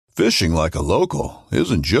Fishing like a local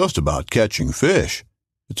isn't just about catching fish.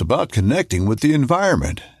 It's about connecting with the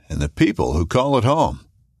environment and the people who call it home.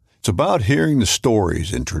 It's about hearing the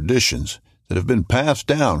stories and traditions that have been passed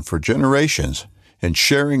down for generations and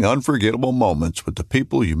sharing unforgettable moments with the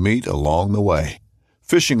people you meet along the way.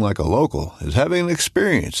 Fishing like a local is having an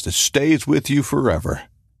experience that stays with you forever.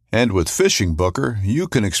 And with Fishing Booker, you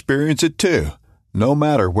can experience it too, no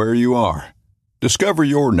matter where you are. Discover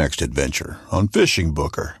your next adventure on Fishing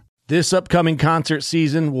Booker. This upcoming concert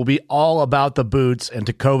season will be all about the boots, and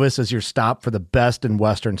Tecovas is your stop for the best in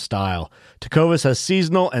Western style. Tecovas has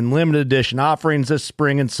seasonal and limited edition offerings this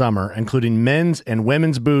spring and summer, including men's and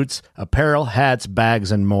women's boots, apparel, hats,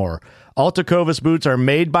 bags, and more. All Tecovas boots are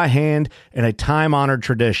made by hand in a time-honored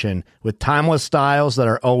tradition with timeless styles that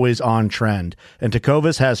are always on trend. And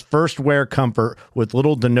Tecovas has first wear comfort with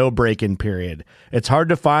little to no break-in period. It's hard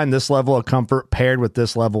to find this level of comfort paired with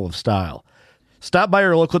this level of style. Stop by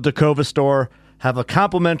your local Tecovas store, have a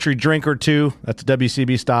complimentary drink or two, that's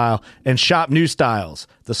WCB style, and shop new styles.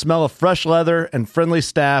 The smell of fresh leather and friendly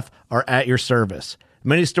staff are at your service.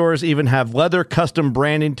 Many stores even have leather custom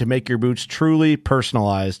branding to make your boots truly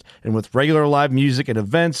personalized. And with regular live music and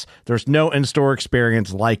events, there's no in-store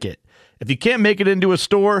experience like it. If you can't make it into a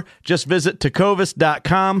store, just visit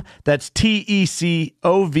tecovas.com. That's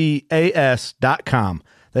TECOVAS.com.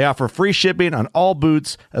 They offer free shipping on all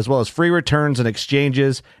boots, as well as free returns and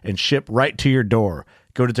exchanges, and ship right to your door.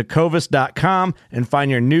 Go to tecovas.com and find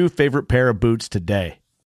your new favorite pair of boots today.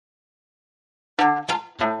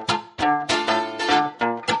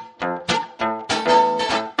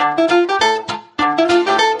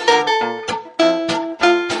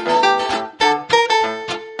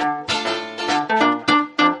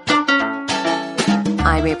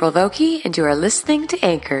 I'm April Vokey, and you are listening to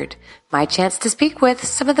Anchored, my chance to speak with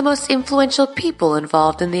some of the most influential people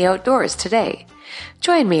involved in the outdoors today.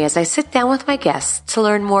 Join me as I sit down with my guests to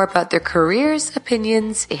learn more about their careers,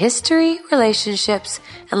 opinions, history, relationships,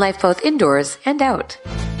 and life both indoors and out.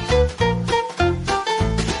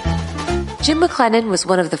 Jim McLennan was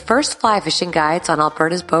one of the first fly fishing guides on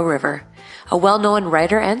Alberta's Bow River. A well-known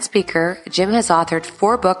writer and speaker, Jim has authored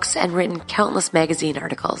 4 books and written countless magazine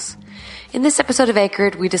articles. In this episode of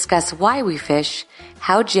Anchored, we discuss why we fish,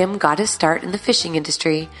 how Jim got his start in the fishing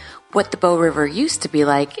industry, what the Bow River used to be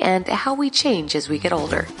like, and how we change as we get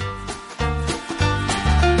older.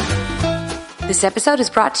 This episode is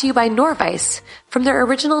brought to you by Norvise. From their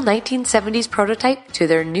original 1970s prototype to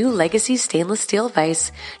their new legacy stainless steel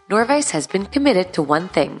vise, Norvise has been committed to one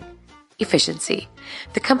thing: efficiency.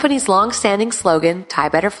 The company's long-standing slogan, "Tie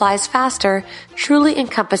better flies faster," truly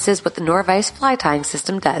encompasses what the Norvise fly tying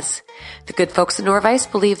system does. The good folks at Norvise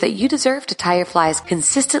believe that you deserve to tie your flies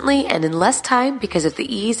consistently and in less time because of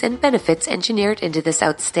the ease and benefits engineered into this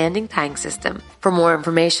outstanding tying system. For more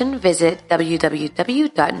information, visit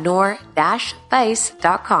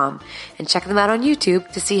www.nor-vice.com and check them out on YouTube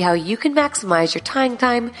to see how you can maximize your tying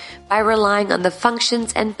time by relying on the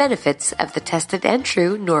functions and benefits of the tested and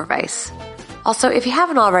true Norvise. Also, if you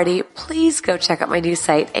haven't already, please go check out my new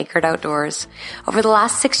site, Anchored Outdoors. Over the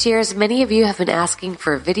last 6 years, many of you have been asking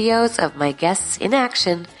for videos of my guests in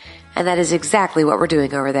action, and that is exactly what we're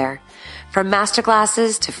doing over there. From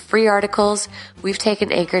masterclasses to free articles, we've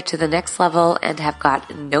taken Anchored to the next level and have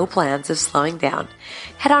got no plans of slowing down.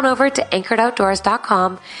 Head on over to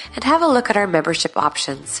anchoredoutdoors.com and have a look at our membership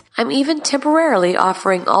options. I'm even temporarily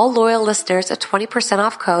offering all loyal listeners a 20%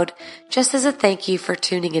 off code just as a thank you for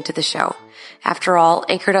tuning into the show. After all,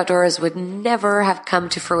 Anchored Outdoors would never have come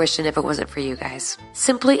to fruition if it wasn't for you guys.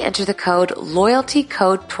 Simply enter the code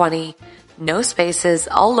LOYALTYCODE20, no spaces,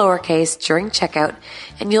 all lowercase, during checkout,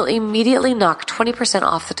 and you'll immediately knock 20%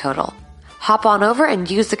 off the total. Hop on over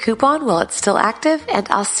and use the coupon while it's still active, and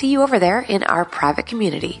I'll see you over there in our private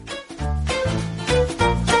community.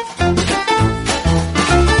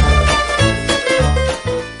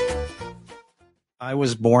 I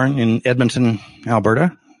was born in Edmonton,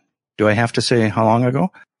 Alberta. Do I have to say how long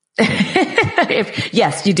ago?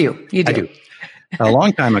 Yes, you do. You do. I do. A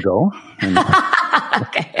long time ago.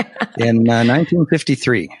 Okay. In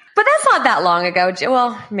 1953. But that's not that long ago.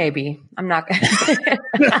 Well, maybe. I'm not going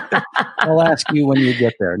to. I'll ask you when you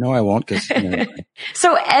get there. No, I won't.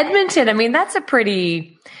 So Edmonton, I mean, I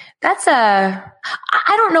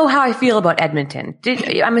don't know how I feel about Edmonton.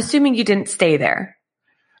 I'm assuming you didn't stay there.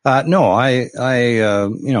 No, I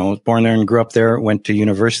was born there and grew up there, went to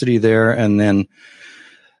university there, and then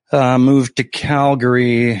moved to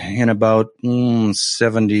Calgary in about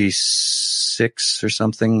 76 or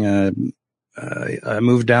something. I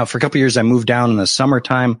moved down for a couple of years. I moved down in the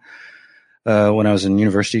summertime when I was in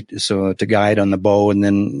university, so to guide on the bow, and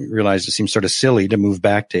then realized it seemed sort of silly to move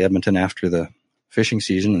back to Edmonton after the fishing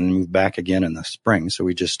season and then move back again in the spring. So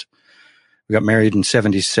we got married in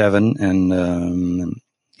 1977,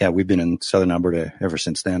 and we've been in Southern Alberta ever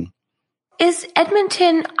since then. Is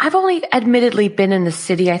Edmonton, I've only admittedly been in the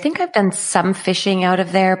city. I think I've done some fishing out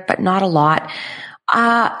of there, but not a lot.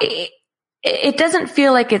 It doesn't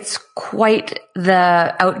feel like it's quite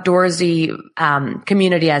the outdoorsy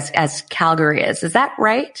community as Calgary is. Is that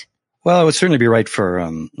right? Well, it would certainly be right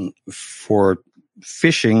for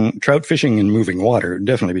fishing, trout fishing in moving water. It'd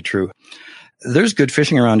definitely be true. There's good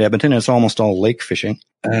fishing around Edmonton. It's almost all lake fishing.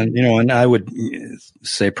 And I would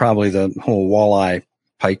say probably the whole walleye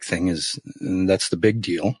pike thing that's the big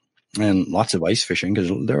deal, and lots of ice fishing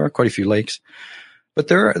because there are quite a few lakes. But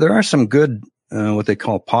there are some good, what they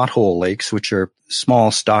call pothole lakes, which are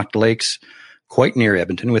small stocked lakes quite near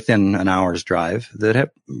Edmonton, within an hour's drive, that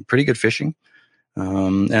have pretty good fishing.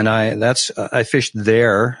 And I fished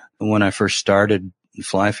there when I first started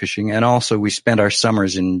fly fishing. And also we spent our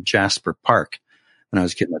summers in Jasper Park. When I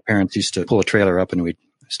was a kid, my parents used to pull a trailer up and we'd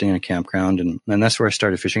stay in a campground, and that's where I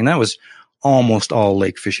started fishing. And that was almost all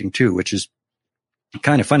lake fishing too, which is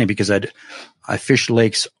kind of funny because I fish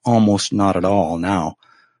lakes almost not at all now,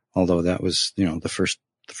 although that was, the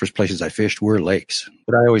first places I fished were lakes.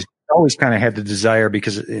 But I always kind of had the desire,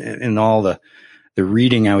 because in all the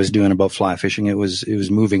reading I was doing about fly fishing, it was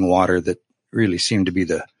moving water that really seemed to be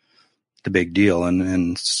the big deal.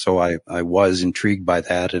 And so I was intrigued by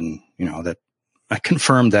that, and, that I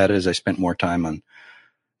confirmed that as I spent more time on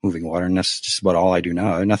moving water. And that's just about all I do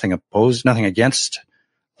now. Nothing opposed, nothing against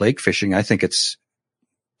lake fishing. I think it's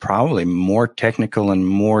probably more technical and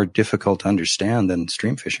more difficult to understand than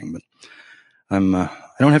stream fishing, but I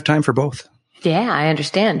don't have time for both. Yeah, I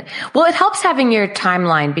understand. Well, it helps having your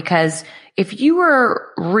timeline, because if you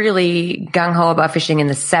were really gung-ho about fishing in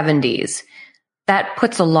the 70s, that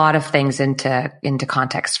puts a lot of things into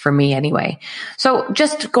context for me anyway. So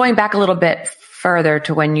just going back a little bit further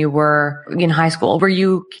to when you were in high school, were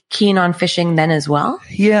you keen on fishing then as well?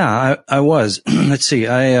 Yeah, I was. Let's see.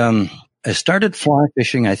 I started fly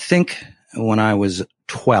fishing, I think, when I was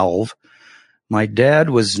 12. My dad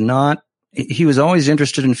was not, he was always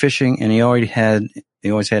interested in fishing, and he always had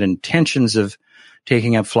intentions of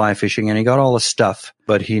taking up fly fishing, and he got all the stuff,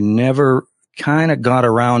 but he never kind of got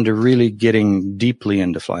around to really getting deeply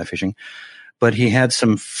into fly fishing. But he had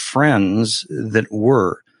some friends that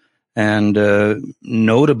were. And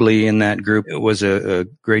notably in that group, it was a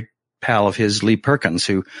great pal of his, Lee Perkins,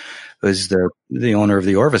 who was the owner of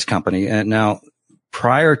the Orvis Company. And now,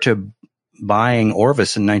 prior to buying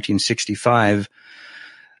Orvis in 1965,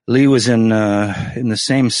 Lee was in the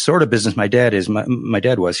same sort of business my dad is. My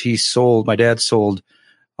dad was. My dad sold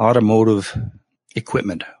automotive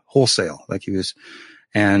equipment wholesale, like he was.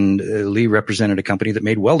 And Lee represented a company that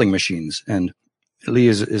made welding machines. And Lee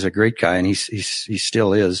is a great guy, and he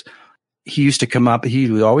still is. He used to come up.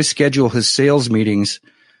 He would always schedule his sales meetings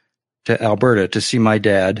to Alberta to see my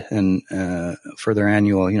dad, and for their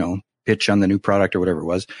annual, pitch on the new product or whatever it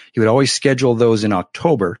was. He would always schedule those in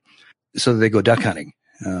October so that they go duck hunting.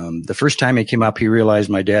 The first time he came up, he realized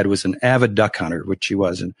my dad was an avid duck hunter, which he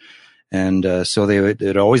was, and so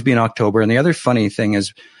it'd always be in October. And the other funny thing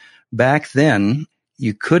is, back then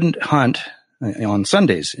you couldn't hunt on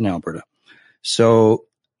Sundays in Alberta. So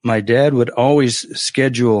my dad would always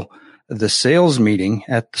schedule the sales meeting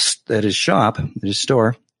at his shop, at his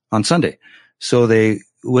store, on Sunday, so they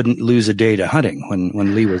wouldn't lose a day to hunting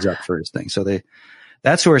when Lee was up for his thing. So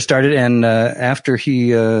that's where it started. And after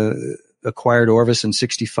he acquired Orvis in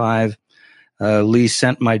 1965, Lee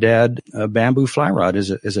sent my dad a bamboo fly rod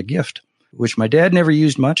as a gift, which my dad never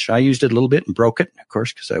used much. I used it a little bit and broke it, of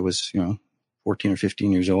course, because I was 14 or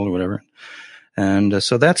 15 years old or whatever. And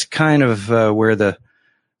so that's kind of where the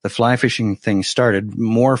fly fishing thing started,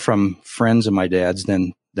 more from friends of my dad's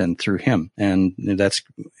than through him. And that's,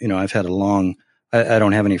 I've had I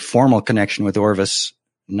don't have any formal connection with Orvis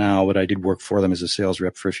now, but I did work for them as a sales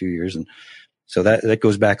rep for a few years. And so that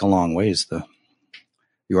goes back a long ways, the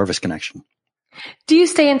Orvis connection. Do you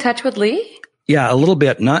stay in touch with Lee? Yeah, a little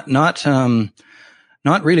bit. Not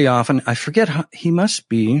really often. I forget how, he must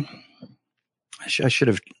be, I should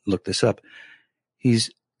have looked this up.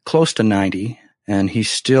 He's close to 90, and he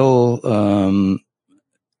still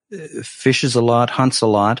fishes a lot, hunts a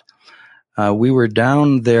lot. We were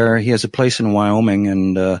down there. He has a place in Wyoming,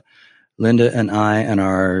 and Linda and I and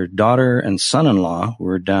our daughter and son-in-law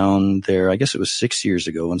were down there. I guess it was 6 years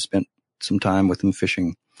ago, and spent some time with him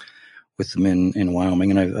fishing with them in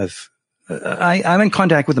Wyoming. And I'm in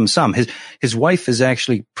contact with him some. His wife is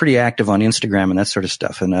actually pretty active on Instagram and that sort of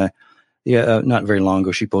stuff. And not very long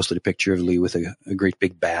ago, she posted a picture of Lee with a great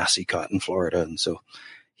big bass he caught in Florida. And so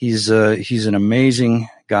he's an amazing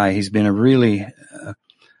guy. He's been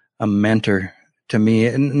a mentor to me,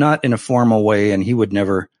 and not in a formal way. And he would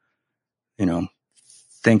never,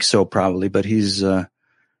 think so probably, but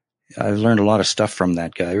I've learned a lot of stuff from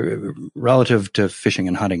that guy relative to fishing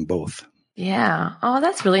and hunting both. Yeah. Oh,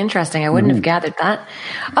 that's really interesting. I wouldn't have gathered that.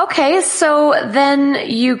 Okay. So then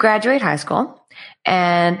you graduate high school,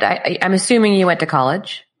 and I'm assuming you went to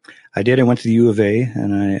college. I did. I went to the U of A,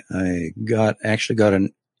 and I actually got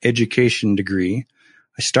an education degree.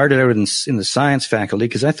 I started out in the science faculty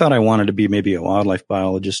because I thought I wanted to be maybe a wildlife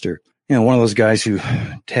biologist, or one of those guys who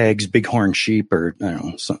tags bighorn sheep, or I don't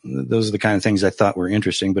know. Those are the kind of things I thought were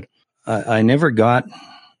interesting, but I never got.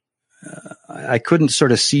 I couldn't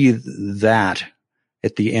sort of see that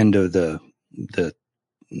at the end of the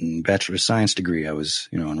Bachelor of Science degree I was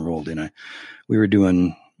enrolled in. We were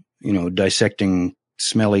doing dissecting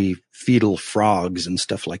smelly fetal frogs and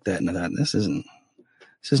stuff like that, and I thought this isn't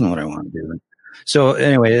what I want to do. So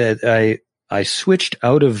anyway, I switched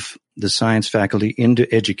out of the science faculty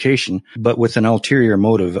into education, but with an ulterior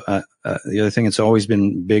motive. The other thing that's always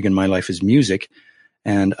been big in my life is music,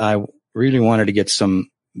 and I really wanted to get some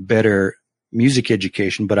better music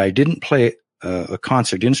education, but I didn't play a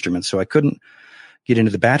concert instrument, so I couldn't get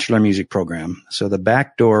into the bachelor music program. So the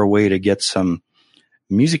backdoor way to get some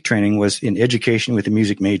music training was in education with a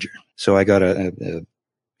music major. So I got a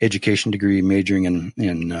education degree majoring in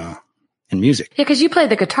music. Yeah, because you play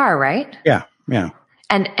the guitar, right? Yeah.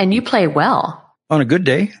 And you play well. On a good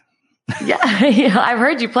day. Yeah, I've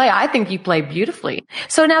heard you play. I think you play beautifully.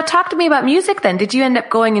 So now talk to me about music then. Did you end up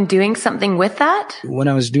going and doing something with that? When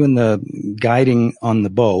I was doing the guiding on the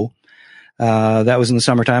bow, that was in the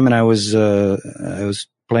summertime, and I was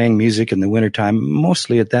playing music in the wintertime,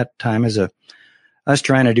 mostly at that time I was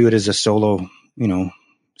trying to do it as a solo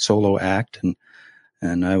act,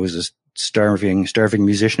 and I was a starving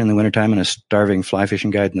musician in the wintertime and a starving fly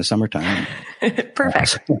fishing guide in the summertime.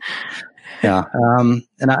 Perfect. Yeah.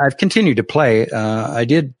 And I've continued to play. I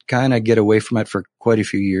did kind of get away from it for quite a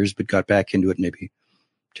few years, but got back into it maybe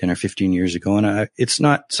 10 or 15 years ago. And it's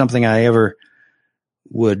not something I ever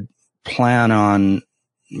would plan on,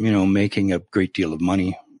 making a great deal of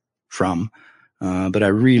money from. But I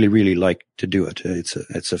really, really like to do it.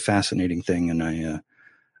 It's a fascinating thing. And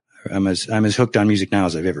I'm as hooked on music now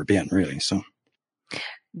as I've ever been, really. So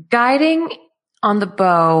guiding on the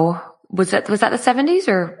bow, was that the 70s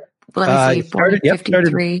or? Let me see,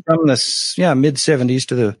 53. From the mid 70s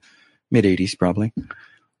to the mid 80s, probably.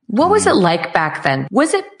 What was it like back then?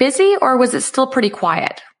 Was it busy, or was it still pretty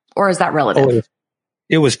quiet, or is that relative?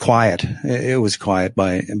 It was quiet. It was quiet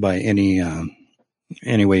by any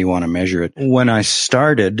way you want to measure it. When I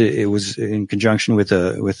started, it was in conjunction with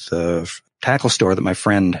a tackle store that my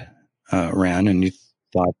friend ran, and he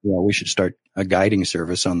thought, we should start a guiding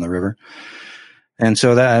service on the river. And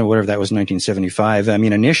so that was 1975. I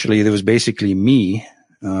mean, initially there was basically me,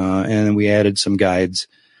 and then we added some guides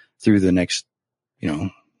through the next,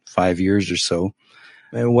 5 years or so.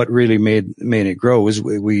 And what really made it grow was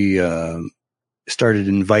we started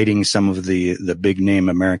inviting some of the big name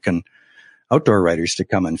American outdoor writers to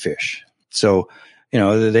come and fish. So,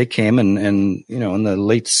 they came and, in the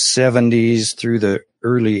late 70s through the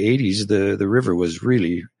early 80s, the river was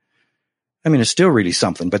really, it's still really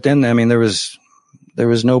something. But then, there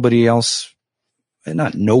was nobody else,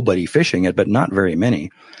 not nobody fishing it, but not very many.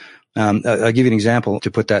 I'll give you an example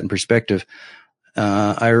to put that in perspective.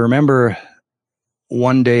 I remember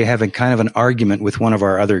one day having kind of an argument with one of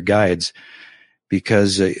our other guides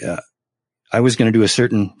because I was going to do a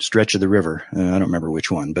certain stretch of the river. I don't remember which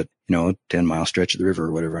one, but 10-mile stretch of the river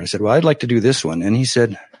or whatever. I said, well, I'd like to do this one. And he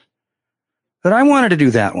said, but I wanted to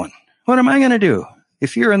do that one. What am I going to do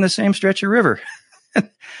if you're in the same stretch of river?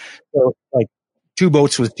 So, 2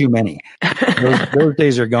 boats was too many. Those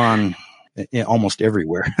days are gone almost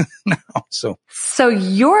everywhere now. So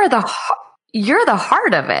you're the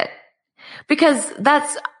heart of it, because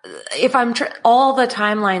that's, if I'm all the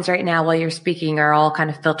timelines right now while you're speaking are all kind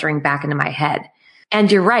of filtering back into my head.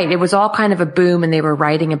 And you're right. It was all kind of a boom and they were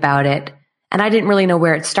writing about it. And I didn't really know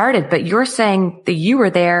where it started, but you're saying that you were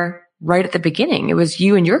there right at the beginning. It was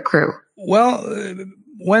you and your crew. Well,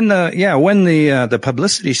 when the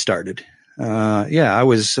publicity started, I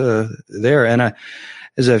was there, and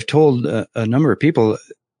as I've told a number of people,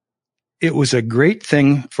 it was a great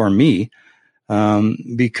thing for me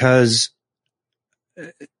because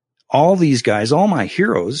all these guys, all my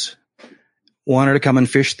heroes, wanted to come and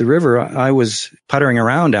fish the river I was puttering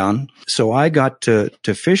around down. So I got to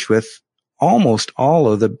fish with almost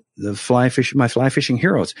all of my fly fishing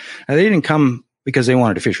heroes. Now, they didn't come because they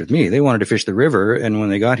wanted to fish with me. They wanted to fish the river. And when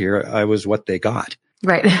they got here, I was what they got.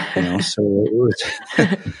 Right. So it was,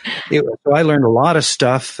 so I learned a lot of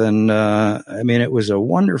stuff. And, I mean, it was a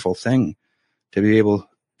wonderful thing to be able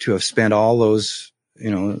to have spent all those, a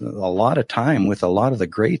lot of time with a lot of the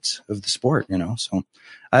greats of the sport, so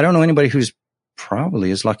I don't know anybody who's probably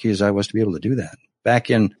as lucky as I was to be able to do that back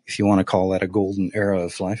in, if you want to call that a golden era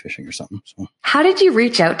of fly fishing or something. So how did you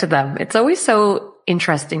reach out to them? It's always so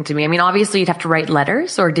interesting to me. I mean, obviously you'd have to write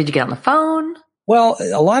letters, or did you get on the phone? Well,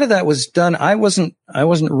 a lot of that was done. I wasn't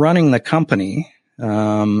running the company. So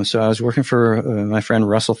I was working for my friend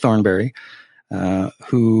Russell Thornberry,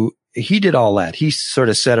 who he did all that. He sort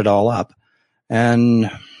of set it all up. And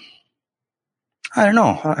I don't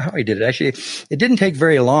know how he did it. Actually, it didn't take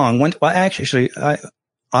very long.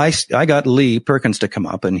 I got Lee Perkins to come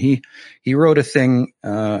up, and he wrote a thing,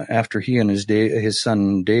 after he and his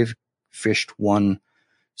son Dave fished one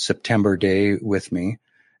September day with me,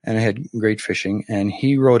 and I had great fishing. And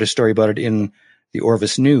he wrote a story about it in the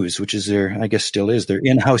Orvis News, which is I guess still is their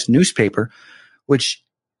in-house newspaper, which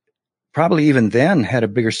probably even then had a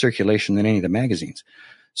bigger circulation than any of the magazines.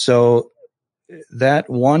 So that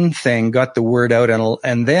one thing got the word out,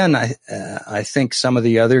 and then I think some of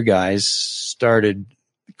the other guys started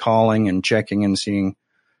calling and checking and seeing,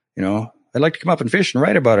 I'd like to come up and fish and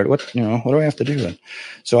write about it. What do I have to do? And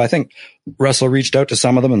so I think Russell reached out to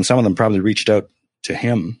some of them, and some of them probably reached out to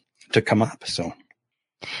him to come up. So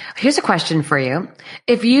here's a question for you.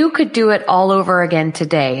 If you could do it all over again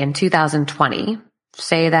today in 2020,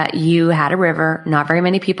 say that you had a river, not very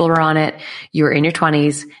many people were on it, you were in your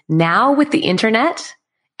 20s. Now with the internet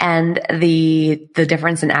and the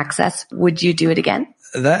difference in access, would you do it again?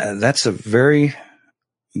 That's a very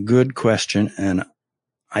good question, and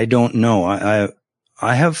I don't know.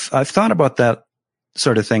 I've thought about that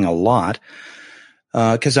sort of thing a lot,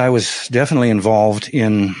 because I was definitely involved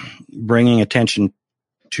in bringing attention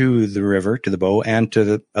to the river, to the Bow, and to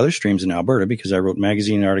the other streams in Alberta, because I wrote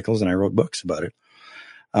magazine articles and I wrote books about it.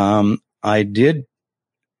 I did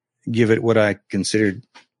give it what I considered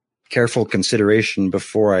careful consideration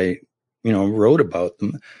before I, wrote about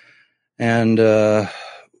them, and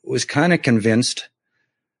was kind of convinced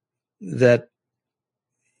that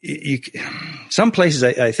some places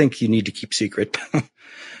I think you need to keep secret,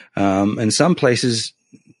 and some places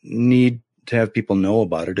need to have people know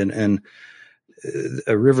about it. And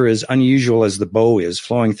a river as unusual as the Bow is,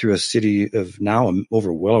 flowing through a city of now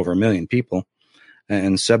well over 1 million people,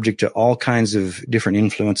 and subject to all kinds of different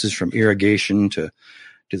influences, from irrigation to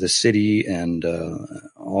the city and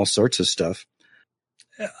all sorts of stuff.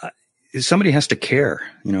 Somebody has to care,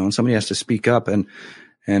 and somebody has to speak up.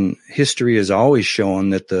 And history has always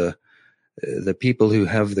shown that the people who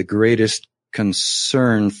have the greatest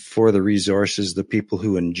concern for the resource is the people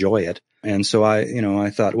who enjoy it. And so I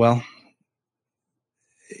thought, well,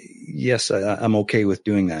 yes, I'm okay with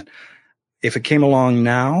doing that. If it came along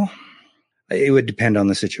now, it would depend on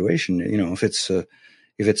the situation. If it's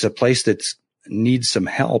a place that needs some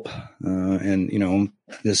help, and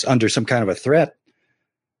is under some kind of a threat,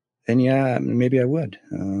 then yeah, maybe I would.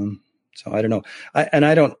 So I don't know.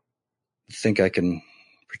 I don't think I can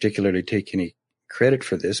particularly take any credit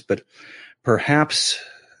for this, but perhaps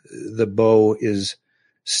the Bow is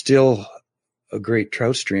still a great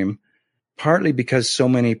trout stream, partly because so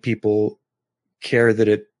many people care that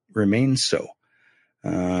it remains so.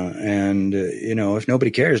 And if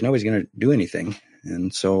nobody cares, nobody's going to do anything.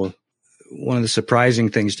 And so one of the surprising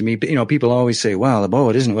things to me, people always say, well, the Bow,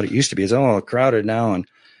 it isn't what it used to be. It's all crowded now.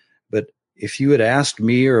 But if you had asked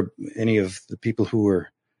me or any of the people who were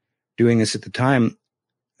doing this at the time,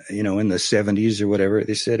 in the 70s or whatever,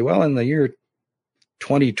 they said, well, in the year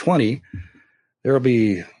 2020, there'll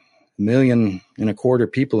be 1.25 million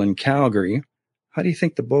people in Calgary. How do you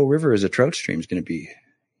think the Bow River as a trout stream is going to be?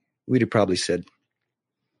 We'd have probably said,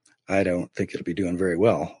 I don't think it'll be doing very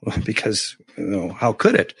well, because how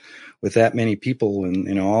could it, with that many people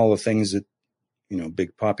and all the things that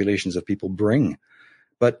big populations of people bring?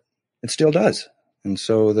 But it still does. And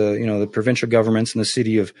so the provincial governments and the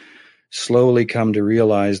city have slowly come to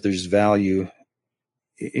realize there's value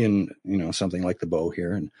in something like the Bow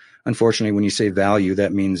here. And unfortunately, when you say value,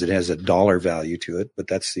 that means it has a dollar value to it, but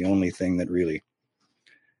that's the only thing that really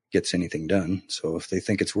gets anything done. So if they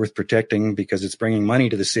think it's worth protecting because it's bringing money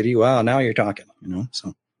to the city, well, now you're talking,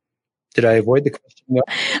 so did I avoid the question? Well,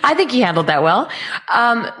 I think you handled that well.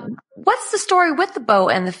 What's the story with the Bow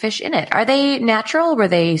and the fish in it? Are they natural? Were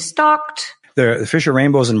they stocked? The fish are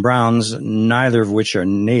rainbows and browns, neither of which are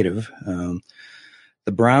native.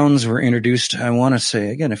 The browns were introduced, I want to say,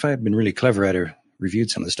 again, if I had been really clever, I'd have reviewed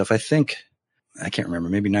some of the stuff. I can't remember,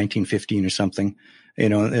 maybe 1915 or something,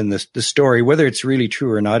 and the story, whether it's really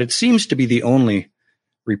true or not, it seems to be the only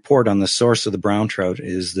report on the source of the brown trout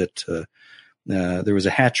is that there was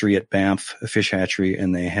a hatchery at Banff, a fish hatchery,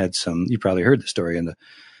 and they had you probably heard the story, and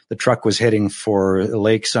the truck was heading for a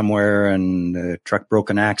lake somewhere, and the truck broke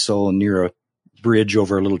an axle near a bridge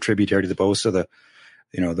over a little tributary to the Bow. So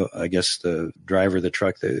I guess the driver of the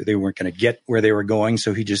truck, they weren't going to get where they were going.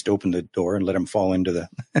 So he just opened the door and let them fall into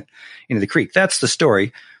the creek. That's the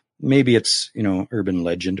story. Maybe it's, urban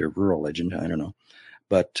legend or rural legend. I don't know.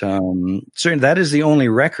 But, certainly that is the only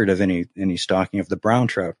record of any stocking of the brown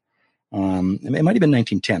trout. It might have been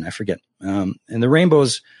 1910. I forget. And the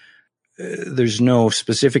rainbows, there's no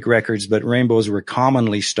specific records, but rainbows were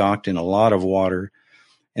commonly stocked in a lot of water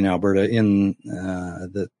in Alberta in,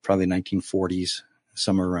 probably 1940s.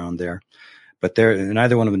 Somewhere around there, but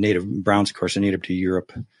neither one of the native browns, of course, are native to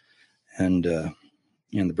Europe and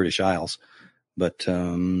the British Isles. But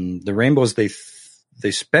the rainbows,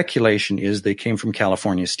 the speculation is they came from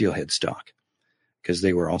California steelhead stock because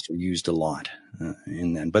they were also used a lot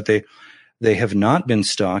in then. But they have not been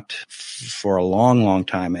stocked for a long, long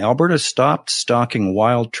time. Alberta stopped stocking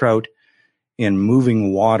wild trout in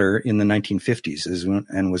moving water in the 1950s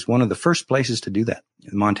and was one of the first places to do that.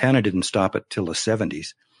 Montana didn't stop it till the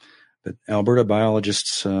 70s. But Alberta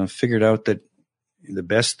biologists figured out that the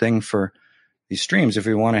best thing for these streams, if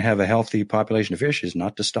we want to have a healthy population of fish, is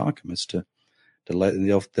not to stock them. It's to let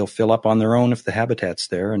they'll fill up on their own if the habitat's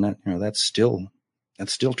there, and that's still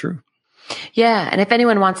true. Yeah. And if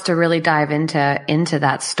anyone wants to really dive into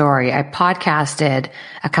that story, I podcasted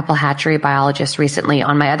a couple hatchery biologists recently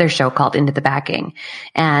on my other show called Into the Backing,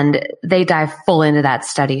 and they dive full into that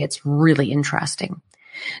study. It's really interesting.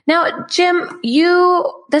 Now, Jim,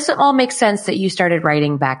 this all makes sense that you started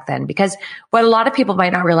writing back then, because what a lot of people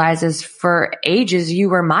might not realize is for ages, you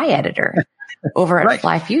were my editor over at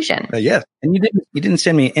Fly Fusion. Yes. And you didn't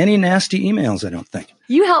send me any nasty emails, I don't think.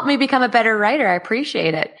 You helped me become a better writer. I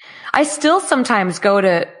appreciate it. I still sometimes go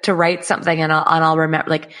to write something and I'll remember,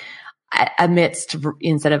 like, amidst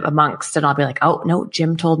instead of amongst, and I'll be like, oh no,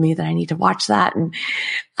 Jim told me that I need to watch that. And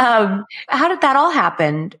how did that all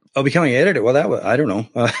happen? Oh, becoming an editor. Well, I don't know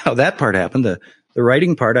how that part happened. The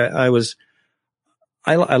writing part, I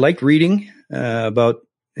like reading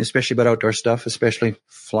especially about outdoor stuff, especially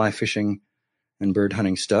fly fishing and bird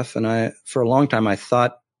hunting stuff. And for a long time, I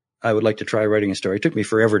thought I would like to try writing a story. It took me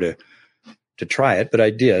forever to try it, but I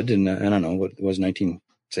did. And I don't know, what it was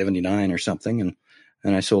 1979 or something.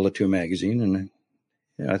 And I sold it to a magazine, and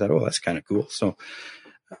I thought, oh, that's kind of cool. So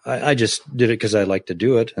I just did it because I like to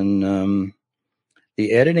do it. And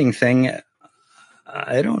the editing thing,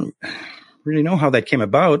 I don't really know how that came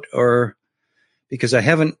about, or because I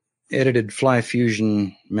haven't edited Fly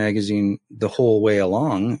Fusion magazine the whole way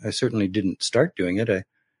along. I certainly didn't start doing it.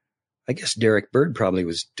 I guess Derek Bird probably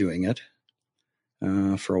was doing it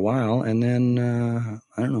for a while. And then,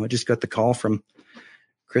 I don't know, I just got the call from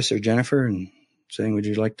Chris or Jennifer and saying, would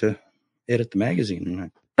you like to edit the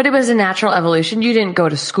magazine? But it was a natural evolution. You didn't go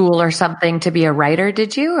to school or something to be a writer,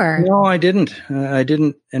 did you? Or no, I didn't.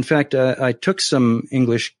 In fact, I took some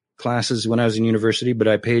English classes when I was in university, but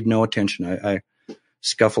I paid no attention. I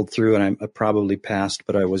scuffled through and I probably passed,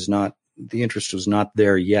 but the interest was not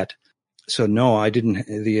there yet. So no, I didn't.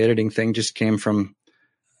 The editing thing just came from,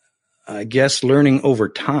 I guess, learning over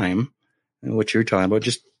time, and what you're talking about,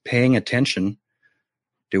 just paying attention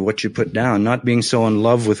to what you put down, not being so in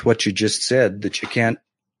love with what you just said that you can't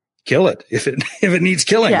kill it if it needs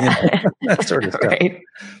killing, that sort of stuff. Right.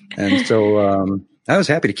 And so I was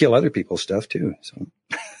happy to kill other people's stuff too. So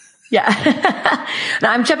yeah.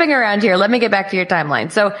 Now I'm jumping around here. Let me get back to your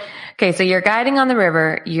timeline. So you're guiding on the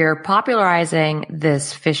river, you're popularizing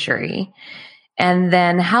this fishery, and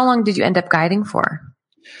then how long did you end up guiding for?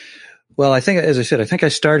 Well, as I said, I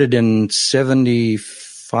started in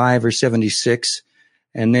 75 or 76.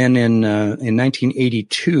 And then in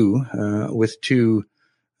 1982, with two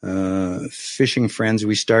fishing friends,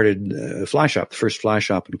 we started a fly shop, the first fly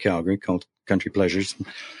shop in Calgary called Country Pleasures.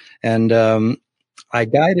 And I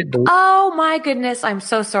guided. Oh my goodness. I'm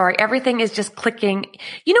so sorry. Everything is just clicking.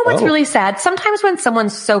 You know what's really sad? Sometimes when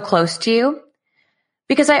someone's so close to you,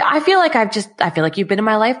 because I feel like you've been in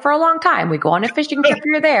my life for a long time. We go on a fishing trip,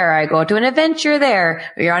 you're there. I go to an event, you're there.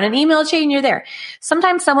 You're on an email chain, you're there.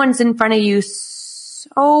 Sometimes someone's in front of you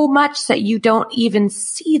so much that you don't even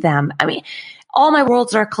see them. I mean, all my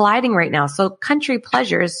worlds are colliding right now. So Country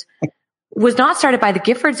Pleasures was not started by the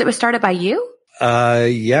Giffords. It was started by you?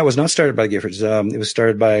 It was not started by Giffords. It was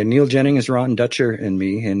started by Neil Jennings, Ron Dutcher, and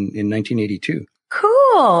me in 1982.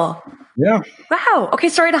 Cool. Yeah. Wow. Okay.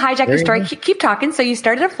 Sorry to hijack your story. Keep talking. So you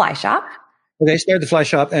started a fly shop. Okay, I started the fly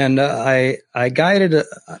shop, and I guided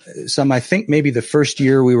some. I think maybe the first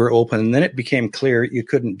year we were open, and then it became clear you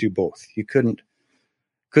couldn't do both. You couldn't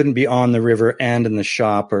be on the river and in the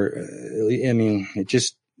shop, or I mean,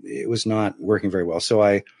 it was not working very well. So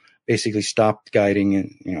I basically stopped guiding,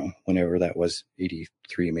 and whenever that was,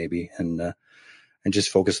 83 maybe, and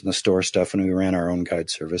just focused on the store stuff. And we ran our own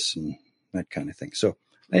guide service and that kind of thing. So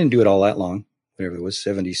I didn't do it all that long. Whatever it was,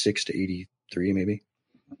 76 to 83 maybe.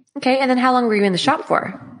 Okay. And then how long were you in the shop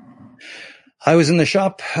for? I was in the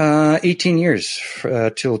shop 18 years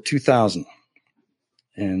till 2000.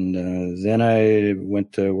 And then I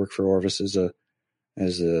went to work for Orvis as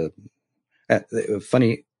a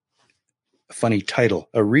funny title,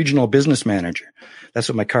 a regional business manager. That's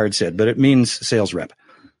what my card said, but it means sales rep.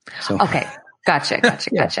 So okay. Gotcha.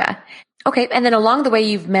 Okay. And then along the way,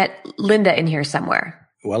 you've met Linda in here somewhere.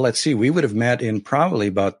 Well, let's see. We would have met in probably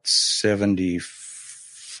about 70.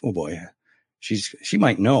 Oh boy, she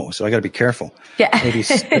might know, so I got to be careful. Yeah, maybe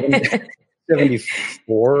 74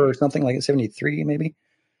 or something like it, 73 maybe,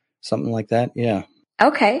 something like that. Yeah.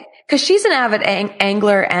 Okay, because she's an avid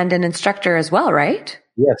angler and an instructor as well, right?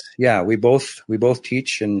 Yes. Yeah. We both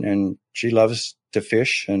teach, and she loves to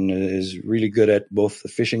fish and is really good at both the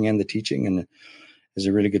fishing and the teaching, and is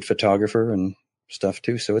a really good photographer and stuff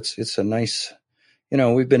too. So it's a nice,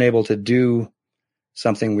 we've been able to do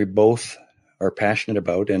something we both are passionate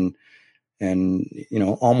about and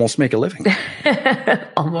almost make a living.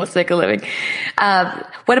 Almost make a living.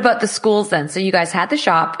 What about the schools then? So you guys had the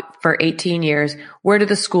shop for 18 years. Where do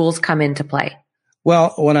the schools come into play?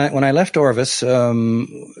 Well, when I left Orvis,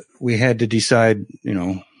 we had to decide,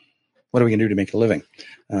 what are we going to do to make a living?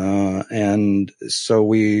 And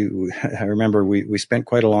so I remember we spent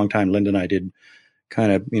quite a long time, Linda and I did,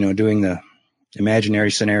 kind of, doing the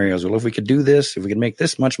imaginary scenarios. Well, if we could do this, if we could make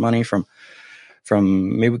this much money from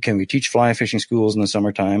maybe can we teach fly fishing schools in the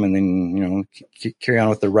summertime, and then, carry on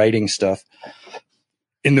with the writing stuff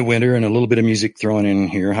in the winter and a little bit of music thrown in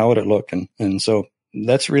here. How would it look? And so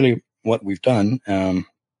that's really what we've done.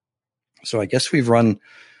 So I guess we've run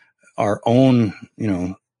our own,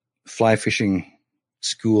 fly fishing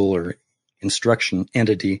school or instruction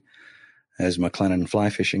entity as McLennan Fly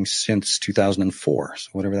Fishing since 2004. So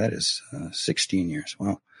whatever that is, 16 years.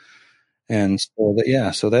 Wow. And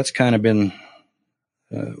so that's kind of been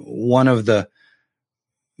one of the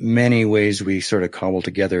many ways we sort of cobble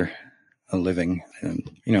together a living. And,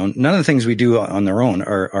 none of the things we do on their own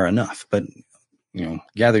are enough, but,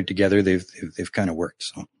 gathered together, they've kind of worked.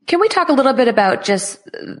 So can we talk a little bit about just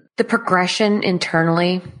the progression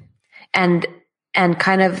internally and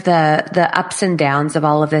kind of the ups and downs of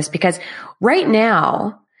all of this? Because right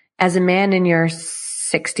now, as a man in your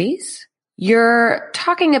 60s, you're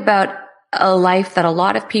talking about a life that a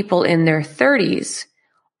lot of people in their 30s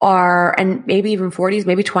are, and maybe even 40s,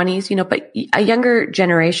 maybe 20s, but a younger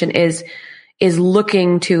generation is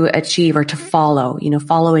looking to achieve or to follow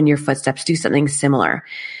in your footsteps, do something similar.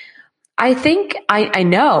 I think I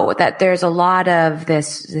know that there's a lot of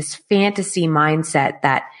this fantasy mindset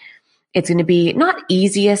that it's going to be not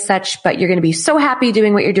easy as such, but you're going to be so happy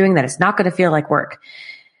doing what you're doing that it's not going to feel like work.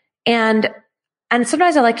 And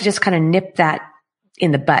sometimes I like to just kind of nip that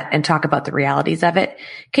in the butt and talk about the realities of it.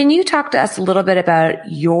 Can you talk to us a little bit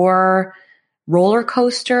about your roller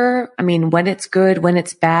coaster? I mean, when it's good, when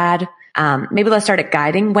it's bad. Maybe let's start at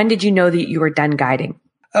guiding. When did you know that you were done guiding?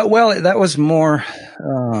 Well, that was more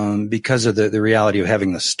because of the reality of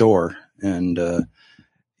having the store. And,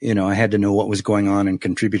 I had to know what was going on and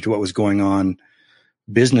contribute to what was going on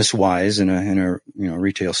business wise in a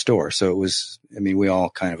retail store. So it was, we all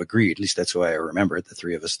kind of agreed, at least that's why I remember it, the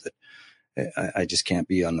three of us, that I just can't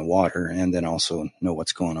be on the water and then also know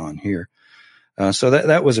what's going on here. So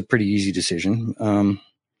that was a pretty easy decision.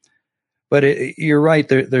 But you're right.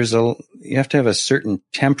 You have to have a certain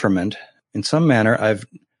temperament. In some manner, I've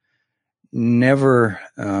never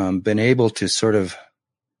been able to sort of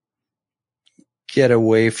get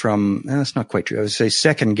away from, that's not quite true. I would say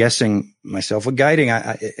second guessing myself. With guiding,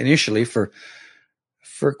 I initially for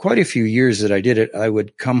quite a few years that I did it, I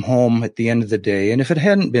would come home at the end of the day. And if it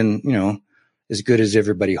hadn't been, as good as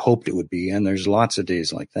everybody hoped it would be, and there's lots of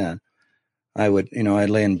days like that, I'd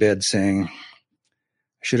lay in bed saying, I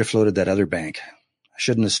should have floated that other bank. I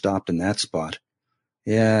shouldn't have stopped in that spot.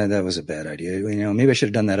 Yeah, that was a bad idea. Maybe I should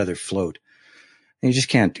have done that other float. And you just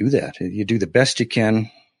can't do that. You do the best you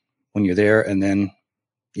can when you're there, and then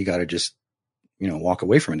you got to just, walk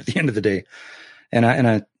away from it at the end of the day.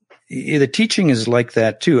 And the teaching is like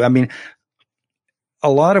that too. A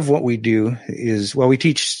lot of what we do is, we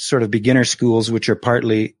teach sort of beginner schools, which are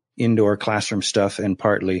partly indoor classroom stuff and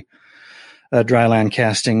partly dry land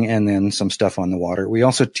casting, and then some stuff on the water. We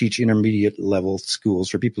also teach intermediate level schools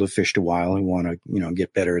for people who've fished a while and want to,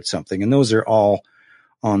 get better at something. And those are all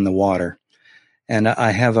on the water. And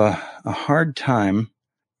I have a hard time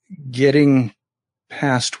getting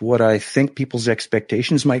past what I think people's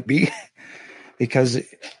expectations might be, because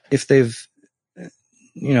if they've,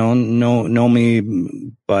 know me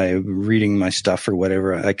by reading my stuff or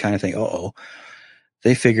whatever, I kind of think,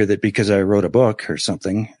 they figure that because I wrote a book or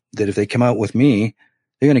something, that if they come out with me,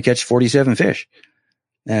 they're going to catch 47 fish.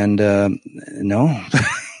 And no,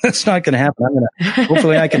 that's not going to happen.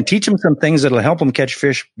 Hopefully I can teach them some things that'll help them catch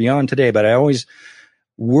fish beyond today. But I always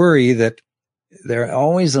worry that they're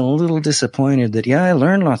always a little disappointed that, I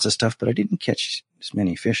learned lots of stuff, but I didn't catch as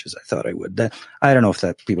many fish as I thought I would. I don't know if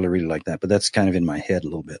that people are really like that, but that's kind of in my head a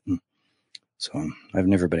little bit. And so I've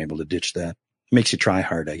never been able to ditch that. Makes you try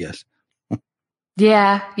hard, I guess.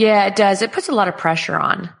 Yeah, it does. It puts a lot of pressure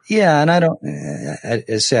on. Yeah, and I don't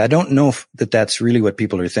know if that's really what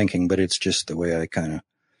people are thinking, but it's just the way I kind of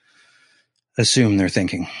assume they're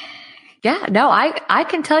thinking. Yeah, no, I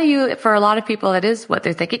can tell you for a lot of people that is what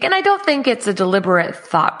they're thinking. And I don't think it's a deliberate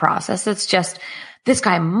thought process. It's just, this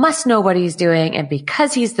guy must know what he's doing, and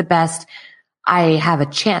because he's the best, I have a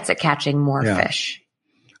chance at catching more fish.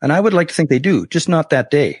 And I would like to think they do, just not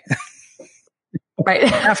that day. Right.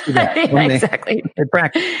 After that. Yeah, exactly. They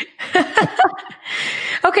practice.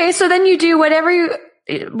 Okay. So then you do what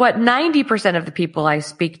 90% of the people I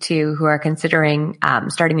speak to who are considering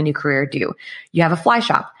starting a new career do. You have a fly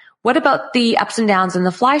shop. What about the ups and downs in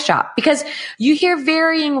the fly shop? Because you hear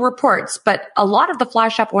varying reports, but a lot of the fly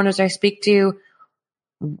shop owners I speak to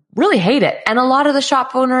really hate it. And a lot of the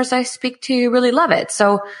shop owners I speak to really love it.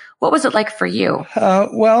 So what was it like for you?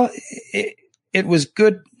 Well, it was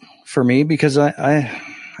good for me because I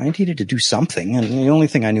needed to do something, and the only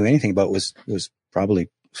thing I knew anything about was probably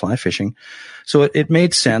fly fishing. So it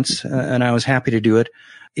made sense, and I was happy to do it.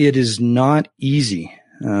 It is not easy,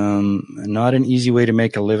 not an easy way to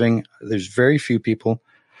make a living. There's very few people.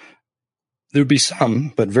 There'd be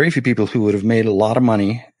some, but very few people who would have made a lot of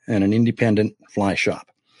money in an independent fly shop.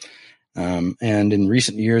 And in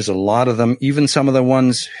recent years, a lot of them, even some of the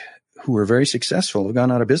ones who were very successful, have gone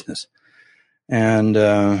out of business. And,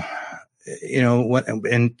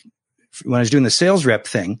 when I was doing the sales rep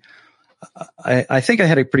thing, I think I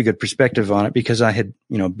had a pretty good perspective on it because I had,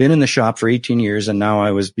 been in the shop for 18 years, and now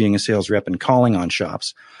I was being a sales rep and calling on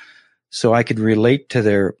shops. So I could relate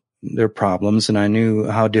to their problems, and I knew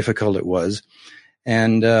how difficult it was.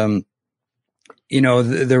 And, there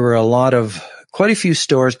were quite a few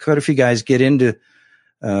stores, quite a few guys get into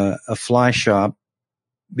a fly shop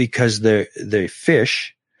because they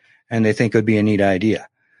fish and they think it would be a neat idea.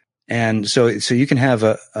 And so you can have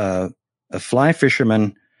a fly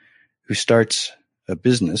fisherman who starts a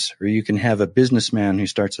business, or you can have a businessman who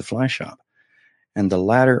starts a fly shop, and the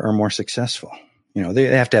latter are more successful. They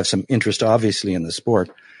have to have some interest, obviously, in the sport,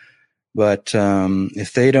 but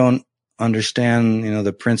if they don't understand,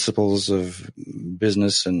 the principles of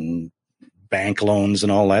business and bank loans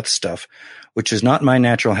and all that stuff, which is not my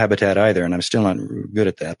natural habitat either, and I'm still not good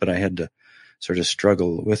at that, but I had to sort of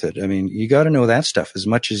struggle with it. I mean, you got to know that stuff as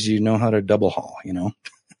much as you know how to double haul,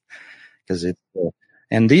 because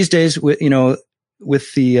and these days, with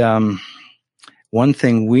the one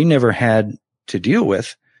thing we never had to deal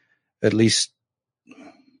with, at least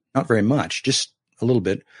not very much, just a little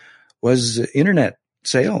bit, was internet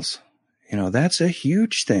sales. That's a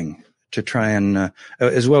huge thing to try and,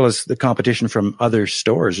 as well as the competition from other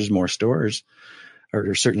stores. There's more stores,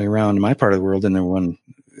 or certainly around my part of the world than there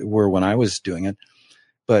were when I was doing it.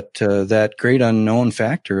 But that great unknown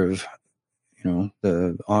factor of,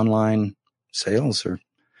 the online sales,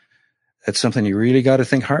 that's something you really got to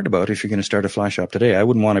think hard about if you're going to start a fly shop today. I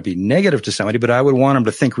wouldn't want to be negative to somebody, but I would want them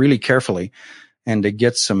to think really carefully and to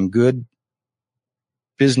get some good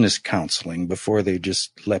business counseling before they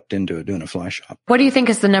just leapt into doing a fly shop. What do you think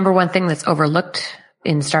is the number one thing that's overlooked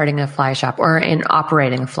in starting a fly shop or in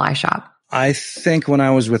operating a fly shop? I think when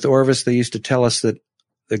I was with Orvis, they used to tell us that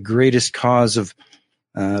the greatest cause of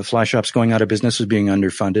fly shops going out of business was being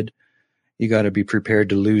underfunded. You got to be prepared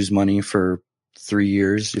to lose money for 3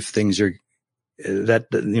 years if things are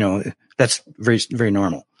that's very, very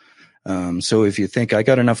normal. So if you think I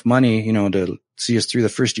got enough money, to see us through the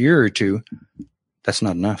first year or two, that's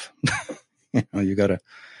not enough. You gotta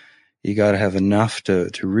have enough to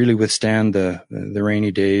really withstand the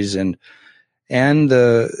rainy days and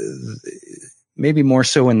maybe more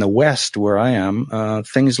so in the West where I am,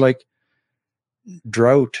 things like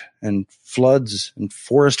drought and floods and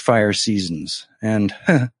forest fire seasons and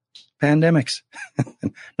pandemics.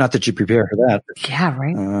 Not that you prepare for that. But, Yeah,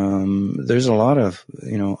 right. There's a lot of,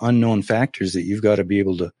 unknown factors that you've got to be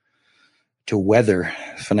able to weather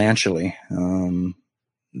financially,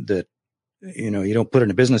 that, you don't put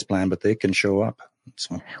in a business plan, but they can show up.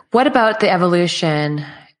 So What about the evolution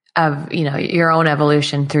of, your own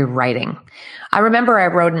evolution through writing? I remember I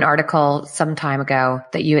wrote an article some time ago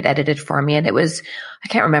that you had edited for me, and I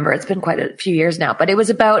can't remember, it's been quite a few years now, but it was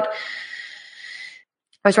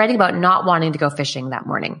I was writing about not wanting to go fishing that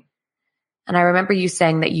morning. And I remember you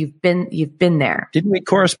saying that you've been there. Didn't we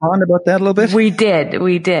correspond about that a little bit? We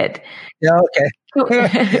did. Yeah.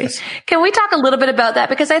 Okay. Can we talk a little bit about that?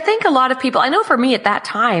 Because I think a lot of people, I know for me at that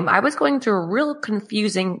time, I was going through a real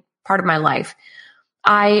confusing part of my life.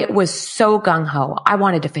 I was so gung-ho. I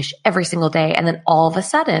wanted to fish every single day. And then all of a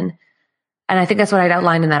sudden, and I think that's what I'd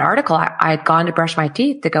outlined in that article, I had gone to brush my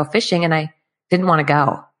teeth to go fishing and I didn't want to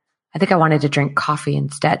go. I think I wanted to drink coffee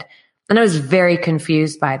instead. And I was very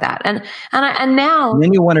confused by that. And now. And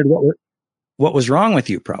then you wondered what was wrong with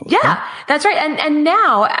you, probably. Yeah, that's right. And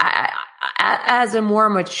now, as a more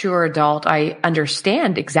mature adult, I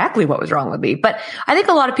understand exactly what was wrong with me. But I think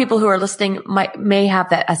a lot of people who are listening may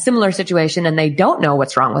have a similar situation and they don't know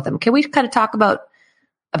what's wrong with them. Can we kind of talk about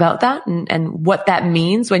that and what that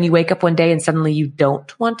means when you wake up one day and suddenly you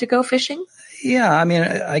don't want to go fishing? Yeah, I mean,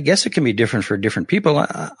 I guess it can be different for different people.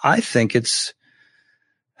 I think it's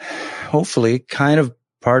hopefully kind of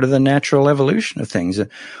part of the natural evolution of things.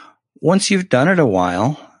 Once you've done it a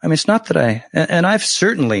while, I mean, it's not that and I've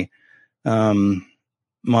certainly,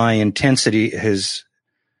 my intensity has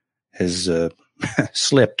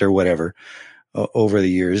slipped or whatever over the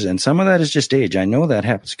years. And some of that is just age. I know that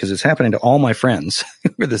happens because it's happening to all my friends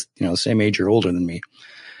who are the same age or older than me.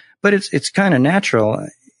 But it's kind of natural.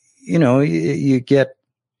 You get,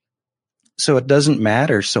 so it doesn't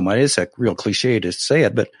matter so much. It's a real cliche to say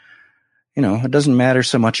it, but it doesn't matter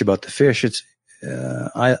so much about the fish. It's,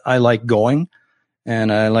 I like going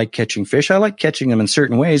and I like catching fish. I like catching them in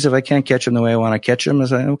certain ways. If I can't catch them the way I want to catch them, I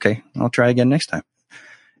say, okay, I'll try again next time.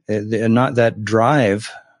 Not that drive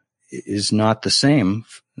is not the same,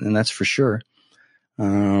 and that's for sure.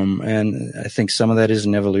 And I think some of that is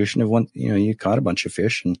an evolution of when, you caught a bunch of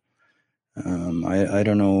fish and, I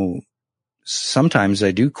don't know. Sometimes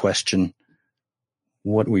I do question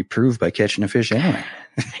what we prove by catching a fish anyway.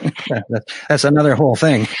 That's another whole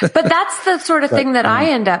thing. But that's the sort of thing that I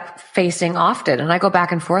end up facing often. And I go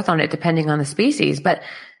back and forth on it depending on the species. But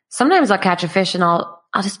sometimes I'll catch a fish and I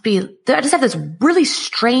just have this really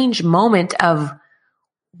strange moment of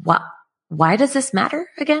why does this matter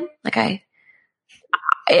again?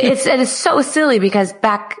 It is so silly because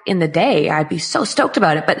back in the day, I'd be so stoked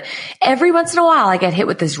about it. But every once in a while, I get hit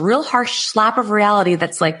with this real harsh slap of reality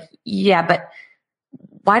that's like, yeah, but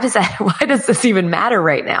why does this even matter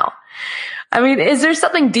right now? I mean, is there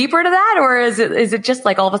something deeper to that? Or is it just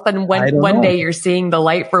like all of a sudden one day you're seeing the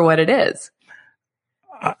light for what it is?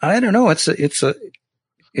 I don't know. It's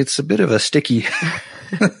a bit of a sticky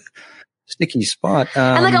spot.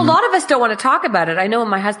 And a lot of us don't want to talk about it. I know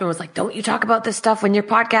my husband was like, don't you talk about this stuff when you're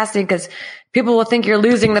podcasting because people will think you're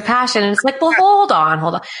losing the passion. And it's like, well, hold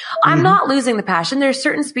on. I'm not losing the passion. There's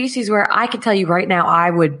certain species where I can tell you right now, I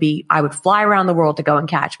would fly around the world to go and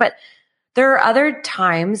catch. But there are other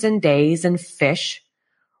times and days and fish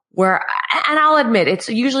where, and I'll admit it's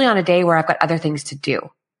usually on a day where I've got other things to do.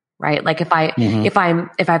 Right? Like if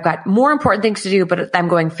I've got more important things to do, but I'm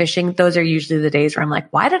going fishing, those are usually the days where I'm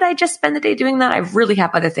like, why did I just spend the day doing that? I really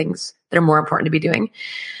have other things that are more important to be doing.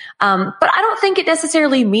 But I don't think it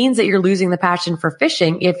necessarily means that you're losing the passion for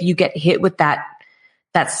fishing if you get hit with that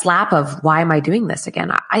slap of why am I doing this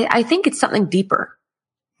again? I think it's something deeper.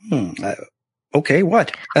 Okay.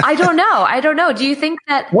 What? I don't know. Do you think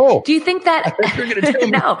that, Whoa. do you think that, I thought you were gonna tell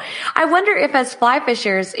me. No, I wonder if as fly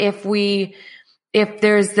fishers, if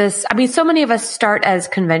there's this, I mean, so many of us start as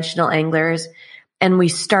conventional anglers and we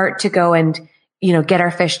start to go and, get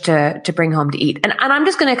our fish to bring home to eat. And I'm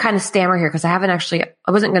just going to kind of stammer here because I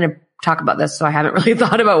wasn't going to talk about this. So I haven't really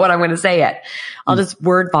thought about what I'm going to say yet. I'll just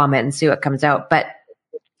word vomit and see what comes out. But,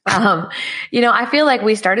 I feel like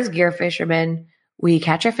we start as gear fishermen. We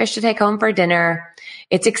catch our fish to take home for dinner.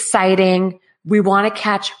 It's exciting. We want to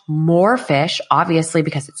catch more fish, obviously,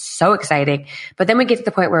 because it's so exciting. But then we get to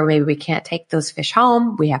the point where maybe we can't take those fish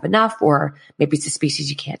home. We have enough, or maybe it's a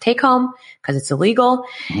species you can't take home because it's illegal.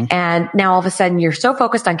 Mm-hmm. And now all of a sudden you're so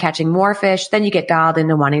focused on catching more fish. Then you get dialed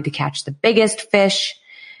into wanting to catch the biggest fish.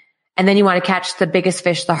 And then you want to catch the biggest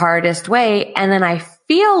fish the hardest way. And then I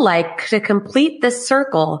feel like to complete this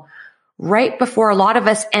circle, right before a lot of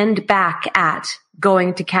us end back at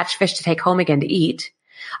going to catch fish to take home again to eat,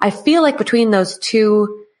 I feel like between those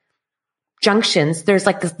two junctions, there's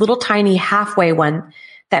like this little tiny halfway one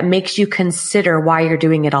that makes you consider why you're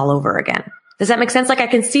doing it all over again. Does that make sense? Like I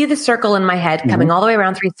can see the circle in my head coming all the way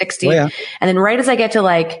around 360. Oh, yeah. And then right as I get to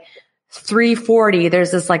like 340,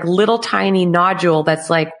 there's this like little tiny nodule that's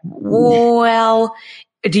like, well,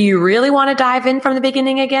 do you really want to dive in from the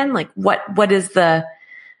beginning again? Like what is the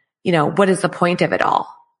point of it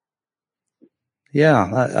all?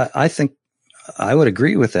 Yeah, I think I would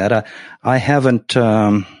agree with that. I haven't,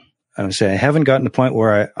 I would say I haven't gotten to the point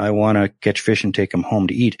where I want to catch fish and take them home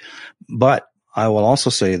to eat, but I will also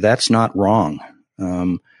say that's not wrong.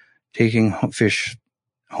 Taking fish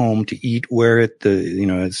home to eat where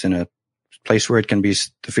it's in a place where the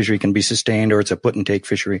fishery can be sustained, or it's a put and take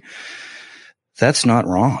fishery. That's not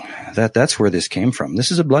wrong. That's where this came from.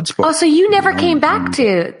 This is a blood sport. Oh, so you never came back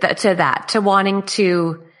to wanting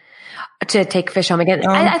to take fish home again.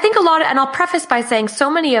 I think and I'll preface by saying so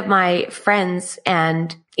many of my friends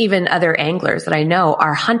and even other anglers that I know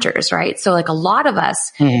are hunters, right? So like a lot of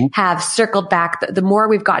us have circled back. The more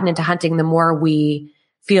we've gotten into hunting, the more we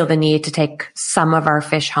feel the need to take some of our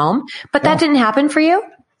fish home. But that didn't happen for you?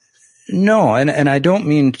 No, and I don't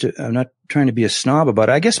mean to, I'm not trying to be a snob about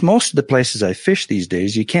it. I guess most of the places I fish these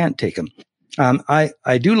days, you can't take them.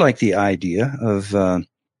 I do like the idea of,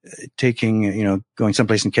 taking, going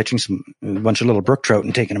someplace and catching a bunch of little brook trout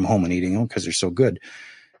and taking them home and eating them because they're so good.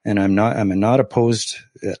 And I'm not opposed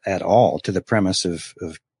at all to the premise of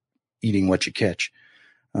eating what you catch.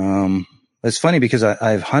 It's funny because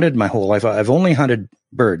I've hunted my whole life. I've only hunted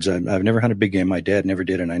birds. I've never hunted big game. My dad never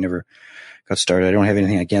did, and I never got started. I don't have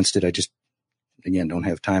anything against it. I just, again, don't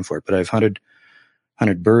have time for it. But I've hunted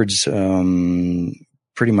birds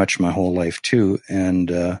pretty much my whole life too.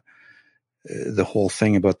 And the whole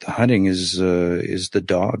thing about the hunting is the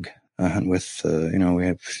dog. I hunt with we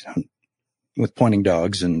have with pointing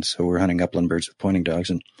dogs, and so we're hunting upland birds with pointing dogs.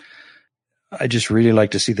 And I just really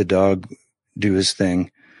like to see the dog do his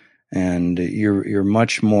thing. And you're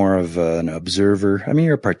much more of an observer. I mean,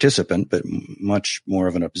 you're a participant, but much more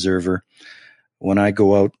of an observer. When I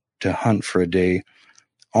go out to hunt for a day,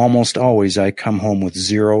 almost always I come home with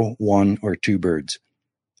 0, 1, or 2 birds,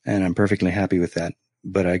 and I'm perfectly happy with that.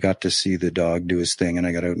 But I got to see the dog do his thing, and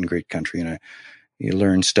I got out in great country, and you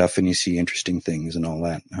learn stuff and you see interesting things and all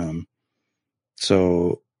that. I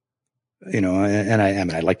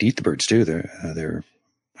like to eat the birds too.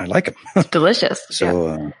 I like them. It's delicious.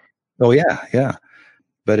 So, yeah.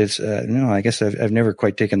 But it's, I guess I've never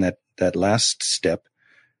quite taken that last step.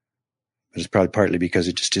 It's probably partly because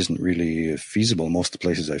it just isn't really feasible in most of the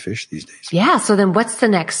places I fish these days. Yeah. So then what's the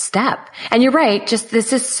next step? And you're right. Just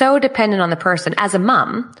this is so dependent on the person. As a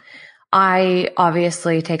mom, I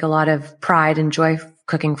obviously take a lot of pride and joy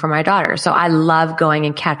cooking for my daughter. So I love going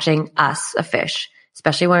and catching us a fish,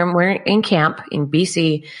 especially when we're in camp in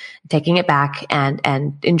BC, taking it back and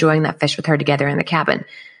enjoying that fish with her together in the cabin.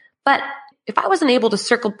 But if I wasn't able to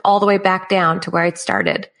circle all the way back down to where I'd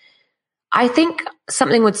started, I think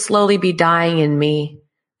something would slowly be dying in me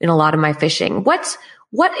in a lot of my fishing. What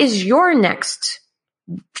is your next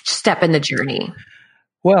step in the journey?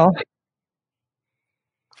 Well,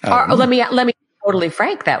 let me be totally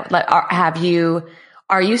frank though.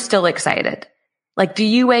 Are you still excited? Like, do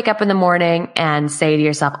you wake up in the morning and say to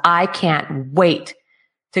yourself, I can't wait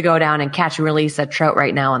to go down and catch and release a trout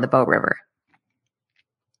right now on the Bow River?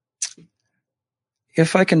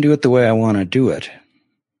 If I can do it the way I want to do it,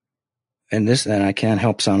 and I can't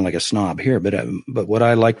help sound like a snob here, but what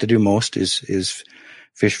I like to do most is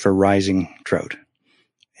fish for rising trout.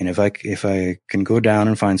 And if I can go down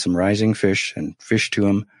and find some rising fish and fish to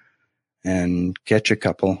them and catch a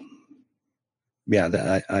couple,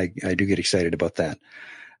 yeah, I do get excited about that.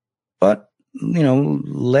 But,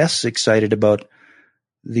 less excited about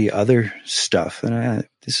the other stuff. And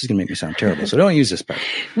this is going to make me sound terrible, so don't use this part.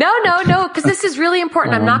 No, because this is really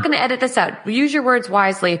important. I'm not going to edit this out. Use your words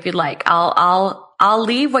wisely if you'd like. I'll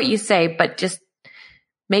leave what you say, but just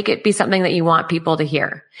make it be something that you want people to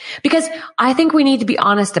hear. Because I think we need to be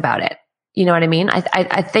honest about it. You know what I mean?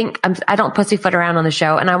 I think I don't pussyfoot around on the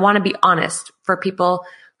show, and I want to be honest for people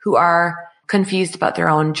who are confused about their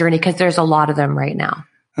own journey, because there's a lot of them right now.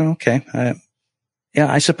 Okay. Yeah,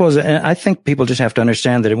 I suppose, I think people just have to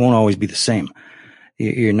understand that it won't always be the same.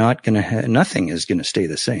 You're not going to, nothing is going to stay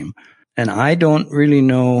the same. And I don't really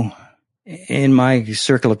know, in my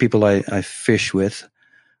circle of people I fish with,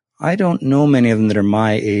 I don't know many of them that are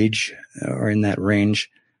my age or in that range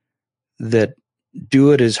that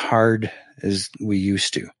do it as hard as we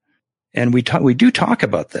used to. And we do talk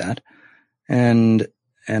about that. And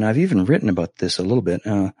I've even written about this a little bit.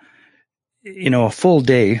 A full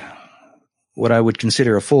day, what I would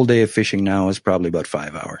consider a full day of fishing now is probably about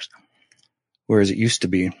 5 hours. whereas it used to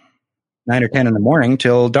be 9 or 10 in the morning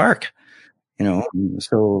till dark.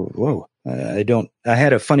 So whoa, I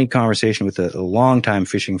had a funny conversation with a longtime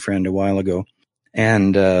fishing friend a while ago,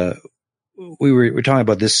 and we were talking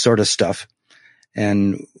about this sort of stuff,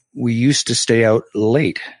 and we used to stay out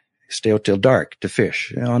till dark to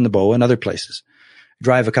fish on the Bow and other places.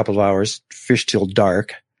 Drive a couple of hours, fish till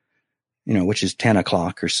dark, which is 10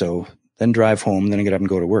 o'clock or so, then drive home, then get up and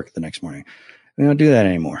go to work the next morning. We don't do that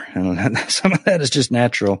anymore. And some of that is just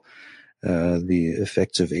natural, the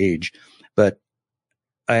effects of age. But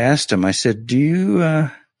I asked him, I said,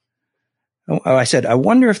 I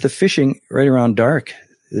wonder if the fishing right around dark,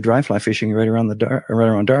 the dry fly fishing right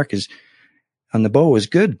around dark is on the Bow is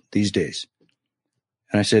good these days.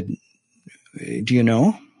 And I said, do you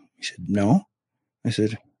know? He said, no. I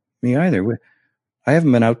said, me either. I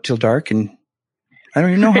haven't been out till dark and I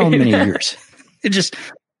don't even know how many years. It just,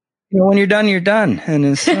 when you're done, you're done. And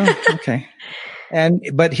it's, okay.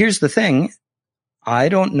 But here's the thing. I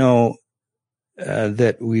don't know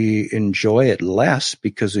that we enjoy it less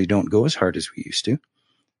because we don't go as hard as we used to.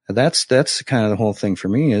 That's kind of the whole thing for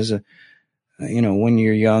me is, when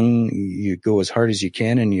you're young, you go as hard as you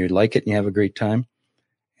can and you like it and you have a great time.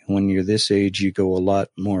 And when you're this age, you go a lot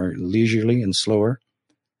more leisurely and slower.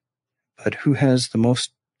 But who gets the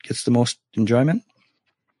most enjoyment?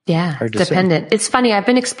 Yeah, dependent. It's funny. I've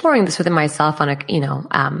been exploring this within myself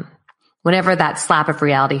on whenever that slap of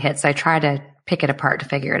reality hits, I try to pick it apart to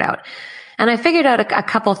figure it out. And I figured out a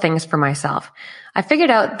couple things for myself. I figured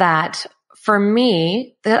out that for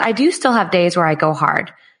me, that I do still have days where I go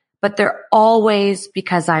hard, but they're always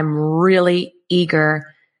because I'm really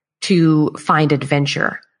eager to find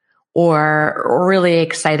adventure or really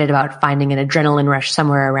excited about finding an adrenaline rush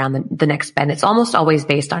somewhere around the next bend. It's almost always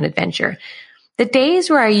based on adventure. The days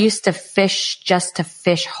where I used to fish just to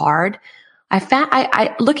fish hard,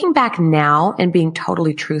 I looking back now and being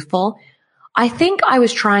totally truthful, I think I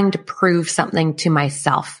was trying to prove something to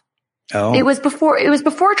myself. Oh. It was before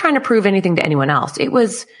trying to prove anything to anyone else. It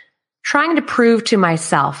was trying to prove to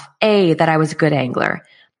myself, A, that I was a good angler,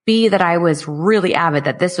 B, that I was really avid,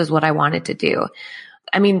 that this was what I wanted to do.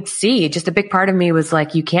 I mean, C, just a big part of me was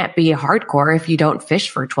like, you can't be hardcore if you don't fish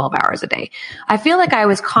for 12 hours a day. I feel like I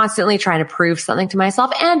was constantly trying to prove something to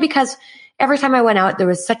myself. And because every time I went out, there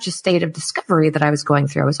was such a state of discovery that I was going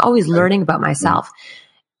through. I was always learning about myself.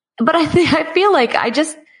 But I feel like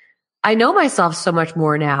I know myself so much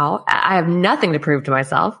more now. I have nothing to prove to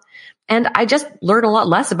myself. And I just learn a lot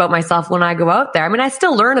less about myself when I go out there. I mean, I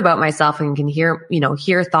still learn about myself and can hear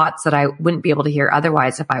thoughts that I wouldn't be able to hear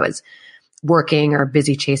otherwise if I was working or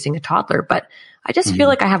busy chasing a toddler. But I just feel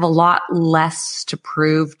like I have a lot less to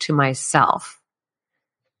prove to myself.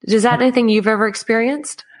 Is that anything you've ever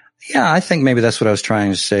experienced? Yeah, I think maybe that's what I was trying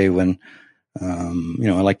to say when, I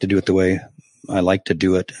like to do it the way I like to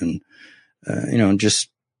do it. And, just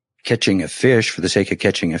catching a fish for the sake of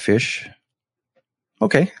catching a fish.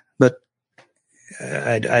 Okay. But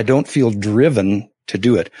I don't feel driven to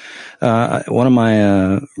do it. One of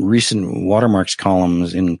my recent Watermarks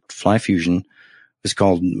columns in Fly Fusion was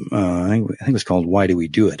called, I think it was called Why Do We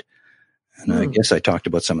Do It? And I guess I talked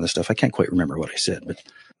about some of the stuff. I can't quite remember what I said, but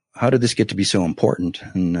how did this get to be so important?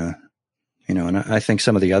 And, and I think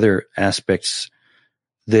some of the other aspects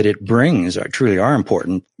that it brings truly are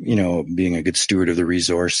important, being a good steward of the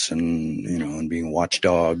resource and, and being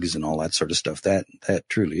watchdogs and all that sort of stuff. That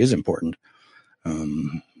truly is important.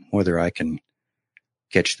 Whether I can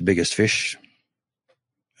catch the biggest fish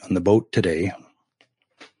on the boat today,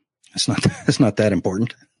 it's not that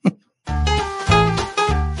important.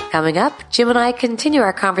 Coming up, Jim and I continue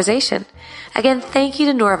our conversation. Again, thank you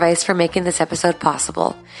to Norvise for making this episode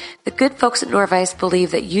possible. The good folks at Norvise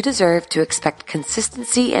believe that you deserve to expect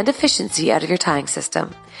consistency and efficiency out of your tying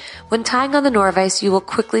system. When tying on the Norvise, you will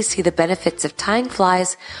quickly see the benefits of tying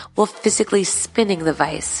flies while physically spinning the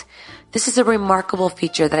vise. This is a remarkable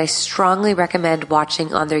feature that I strongly recommend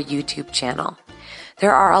watching on their YouTube channel.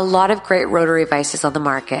 There are a lot of great rotary vices on the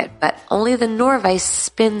market, but only the Norvise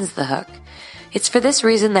spins the hook. It's for this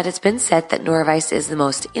reason that it's been said that Norvise is the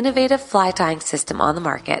most innovative fly tying system on the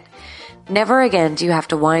market. Never again do you have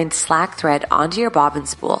to wind slack thread onto your bobbin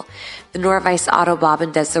spool. The Norvise Auto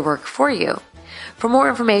Bobbin does the work for you. For more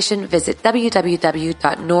information, visit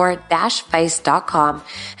www.nor-vice.com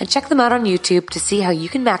and check them out on YouTube to see how you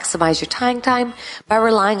can maximize your tying time by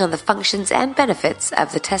relying on the functions and benefits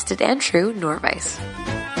of the tested and true Norvise.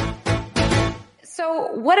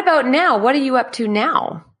 So what about now? What are you up to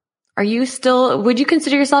now? Would you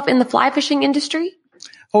consider yourself in the fly fishing industry?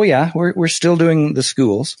 Oh yeah, we're still doing the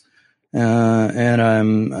schools. And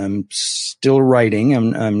I'm still writing.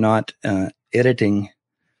 I'm not editing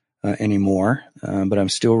anymore, but I'm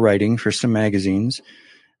still writing for some magazines,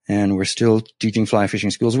 and we're still teaching fly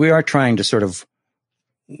fishing schools. We are trying to sort of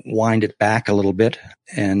wind it back a little bit.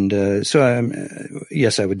 And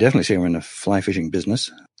yes, I would definitely say we're in the fly fishing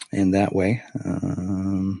business in that way.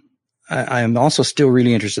 I'm also still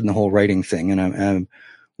really interested in the whole writing thing, and I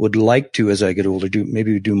would like to, as I get older,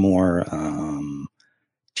 do more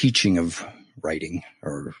teaching of writing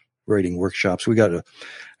or writing workshops. We got a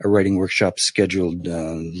writing workshop scheduled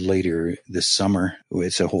later this summer.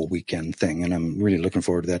 It's a whole weekend thing, and I'm really looking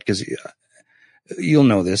forward to that, because you'll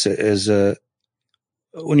know this as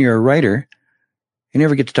when you're a writer, you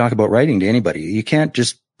never get to talk about writing to anybody. You can't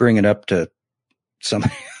just bring it up to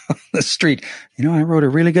somebody on the street. I wrote a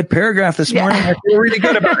really good paragraph this morning. I feel really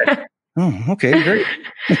good about it. Oh, okay, great.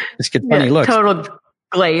 Just get funny looks. Total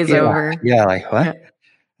glaze over. Yeah, like what?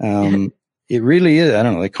 It really is. I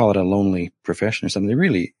don't know. They call it a lonely profession or something.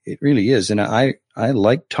 It really is. And I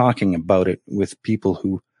like talking about it with people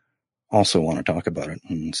who also want to talk about it.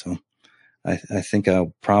 And so I think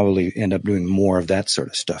I'll probably end up doing more of that sort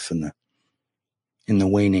of stuff in the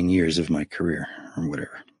waning years of my career or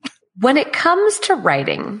whatever. When it comes to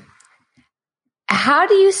writing, how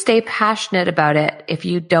do you stay passionate about it if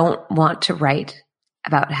you don't want to write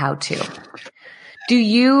about how to? Do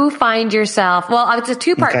you find yourself, well, it's a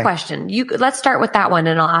two-part question. Let's start with that one,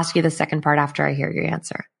 and I'll ask you the second part after I hear your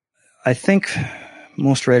answer. I think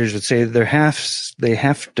most writers would say they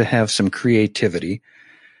have to have some creativity,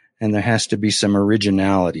 and there has to be some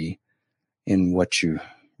originality in what you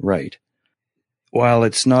write. While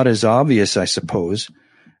it's not as obvious, I suppose,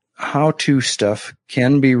 how-to stuff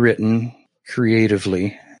can be written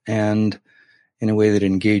creatively and in a way that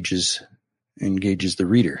engages the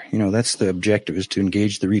reader. That's the objective, is to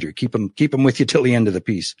engage the reader. Keep them with you till the end of the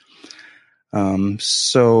piece.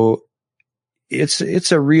 So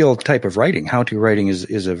it's a real type of writing. How-to writing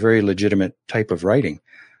is a very legitimate type of writing.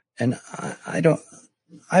 And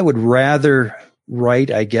I would rather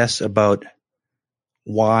write, I guess, about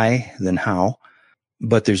why than how,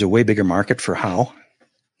 but there's a way bigger market for how.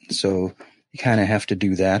 So you kind of have to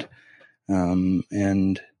do that.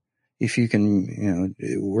 And if you can,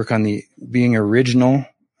 work on being original,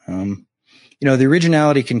 the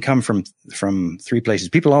originality can come from three places.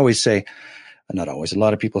 People always say, not always, a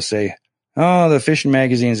lot of people say, oh, the fishing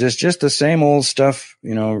magazines, it's just the same old stuff,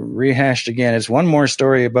 rehashed again. It's one more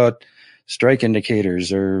story about strike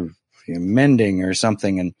indicators or mending or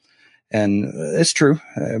something. And it's true,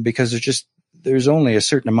 because there's only a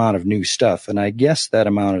certain amount of new stuff. And I guess the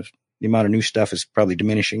amount of new stuff is probably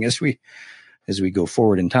diminishing as we go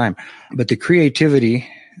forward in time. But the creativity,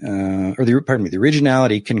 the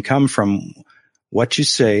originality can come from what you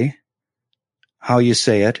say, how you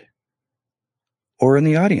say it, or in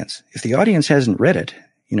the audience. If the audience hasn't read it,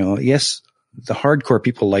 yes, the hardcore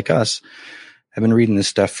people like us have been reading this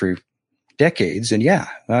stuff for decades. And yeah,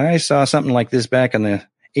 I saw something like this back in the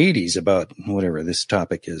 80s about whatever this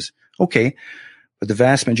topic is. Okay. But the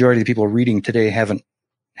vast majority of the people reading today haven't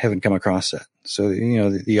come across that. So,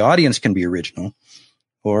 the audience can be original,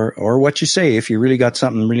 or what you say, if you really got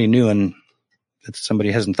something really new and that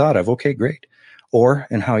somebody hasn't thought of, okay, great. Or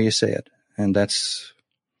in how you say it. And that's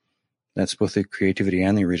both the creativity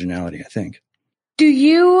and the originality, I think. Do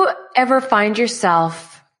you ever find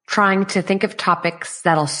yourself trying to think of topics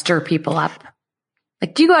that'll stir people up?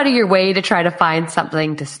 Like, do you go out of your way to try to find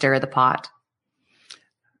something to stir the pot?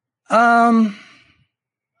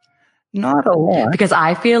 Not a lot. Because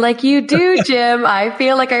I feel like you do, Jim. I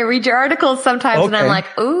feel like I read your articles sometimes and I'm like,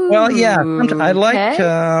 ooh. Well, yeah. I like,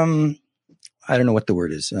 I don't know what the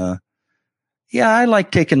word is. I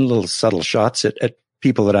like taking little subtle shots at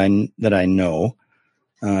people that I know.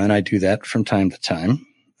 And I do that from time to time,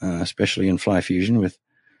 especially in Fly Fusion with,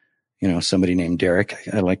 somebody named Derek.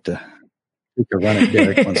 I like to take a run at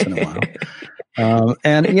Derek once in a while.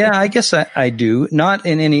 And yeah, I guess I do, not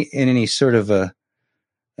in any sort of a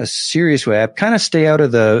serious way. I kind of stay out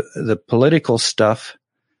of the political stuff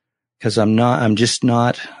because it's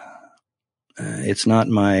not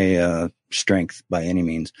my strength by any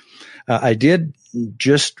means. I did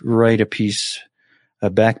just write a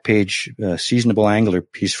back page, seasonable angler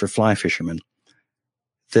piece for Fly Fishermen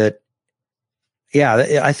that,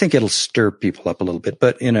 I think it'll stir people up a little bit,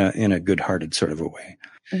 but in a good-hearted sort of a way.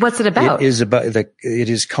 What's it about? It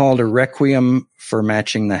is called A Requiem for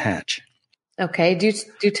Matching the Hatch. Okay, do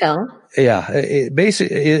tell. Yeah,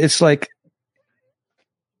 it's like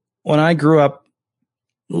when I grew up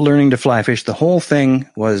learning to fly fish, the whole thing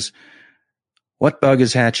was what bug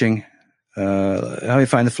is hatching, how you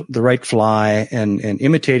find the right fly, and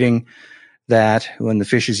imitating that when the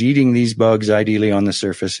fish is eating these bugs, ideally on the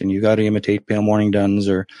surface, and you got to imitate pale morning duns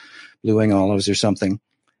or Blue-wing olives or something.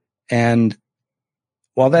 And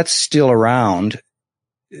while that's still around,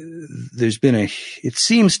 there's been it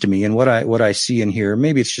seems to me, and what I see and hear,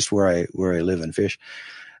 maybe it's just where I live and fish,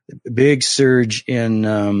 big surge in,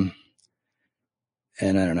 and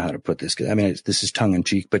I don't know how to put this. I mean, this is tongue in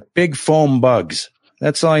cheek, but big foam bugs.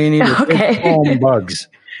 That's all you need. Okay. Big foam bugs.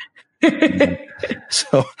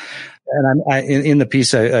 So, and in the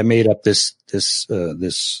piece, I made up this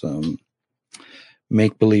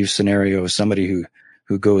make believe scenario of somebody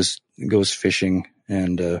who goes fishing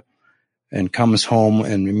and comes home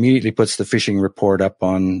and immediately puts the fishing report up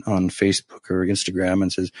on Facebook or Instagram and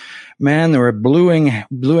says, "Man, there were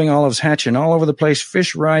blueing olives hatching all over the place,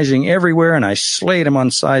 fish rising everywhere, and I slayed them on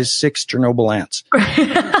size 6 Chernobyl ants."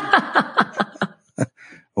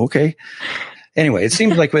 Okay. Anyway, it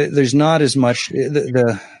seems like there's not as much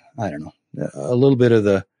I don't know, a little bit of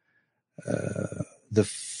the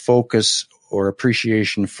focus or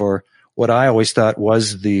appreciation for what I always thought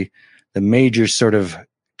was the major sort of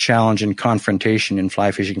challenge and confrontation in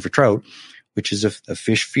fly fishing for trout, which is a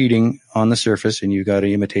fish feeding on the surface, and you got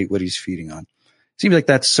to imitate what he's feeding on. Seems like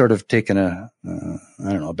that's sort of taken a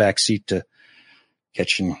back seat to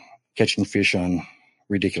catching fish on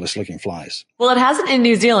ridiculous looking flies. Well, it hasn't in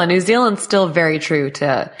New Zealand. New Zealand's still very true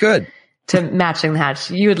to matching the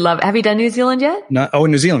hatch. You would love. Have you done New Zealand yet?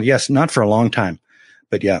 New Zealand, yes, not for a long time,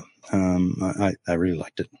 but yeah, I really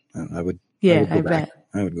liked it. I would bet.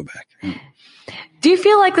 I would go back. Yeah. Do you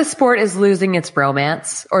feel like the sport is losing its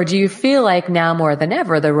romance, or do you feel like now more than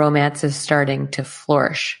ever the romance is starting to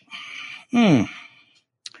flourish?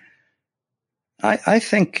 I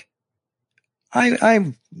think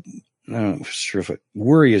I'm not sure if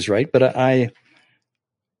worry is right, but I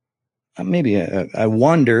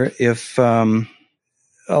wonder if a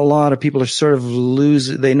lot of people are sort of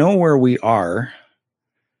they know where we are,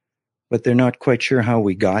 but they're not quite sure how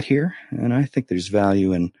we got here. And I think there's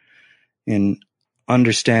value in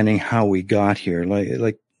understanding how we got here,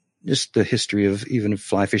 like just the history of even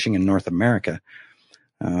fly fishing in North America.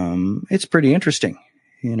 It's pretty interesting,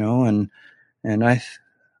 and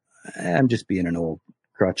I'm just being an old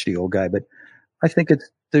crotchety old guy, but I think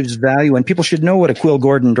there's value, and people should know what a Quill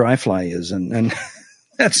Gordon dry fly is and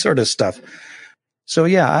that sort of stuff. So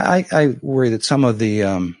yeah, I worry that some of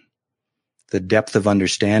the depth of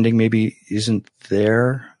understanding maybe isn't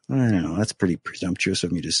there. I don't know. That's pretty presumptuous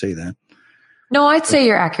of me to say that. No, I'd say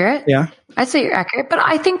you're accurate. Yeah. I'd say you're accurate, but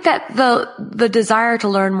I think that the desire to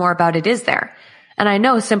learn more about it is there. And I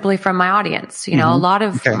know simply from my audience, a lot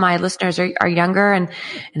of my listeners are younger, and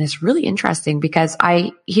it's really interesting because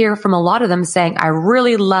I hear from a lot of them saying, "I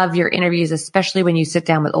really love your interviews, especially when you sit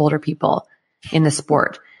down with older people in the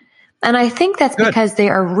sport." And I think that's because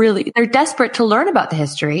they're desperate to learn about the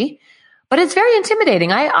history, but it's very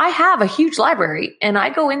intimidating. I have a huge library, and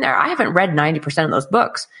I go in there. I haven't read 90% of those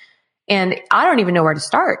books, and I don't even know where to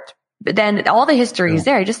start. But then all the history is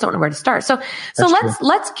there. I just don't know where to start. So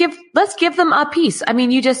let's give them a piece. I mean,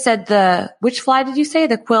 you just said which fly did you say?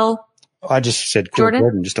 The Quill? I just said Quill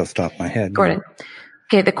Gordon just off the top of my head. Gordon.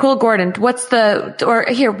 Okay. The Quill Gordon. Why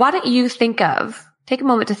don't you take a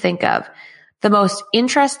moment to think of the most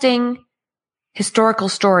interesting historical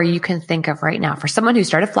story you can think of right now for someone who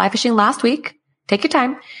started fly fishing last week. Take your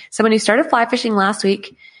time. Someone who started fly fishing last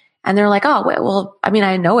week. And they're like, "Oh, well, I mean,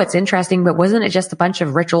 I know it's interesting, but wasn't it just a bunch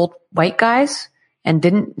of rich old white guys and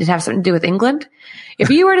didn't it have something to do with England?"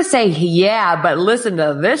 If you were to say, "Yeah, but listen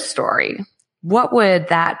to this story," what would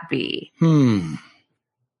that be?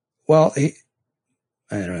 Well, I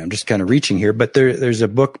don't know. I'm just kind of reaching here, but there's a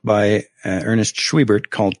book by Ernest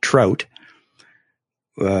Schwiebert called Trout,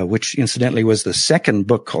 which incidentally was the second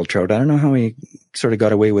book called Trout. I don't know how he sort of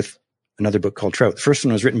got away with another book called Trout. The first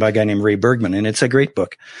one was written by a guy named Ray Bergman, and it's a great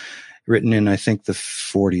book written in, I think, the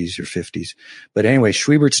 40s or 50s. But anyway,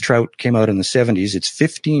 Schwiebert's Trout came out in the 70s. It's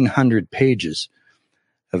 1,500 pages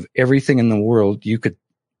of everything in the world you could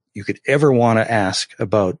ever want to ask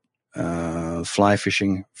about fly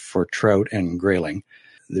fishing for trout and grayling.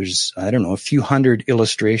 There's, I don't know, a few hundred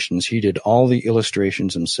illustrations. He did all the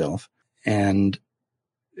illustrations himself, and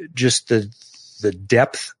just the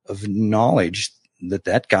depth of knowledge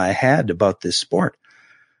that guy had about this sport.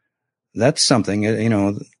 That's something,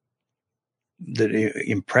 that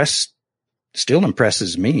still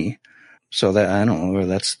impresses me. So that, I don't know whether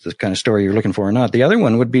that's the kind of story you're looking for or not. The other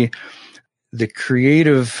one would be the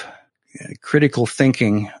creative, critical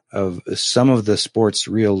thinking of some of the sport's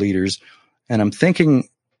real leaders. And I'm thinking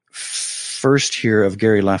first here of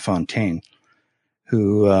Gary LaFontaine,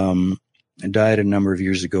 who died a number of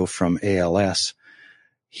years ago from ALS.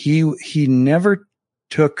 He never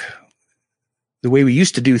took the way we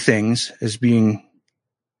used to do things as being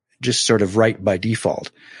just sort of right by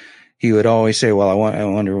default. He would always say, well, I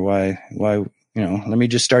wonder why, let me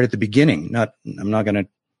just start at the beginning. I'm not going to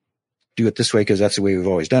do it this way because that's the way we've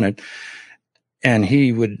always done it. And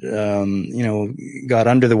he would, got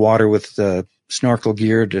under the water with snorkel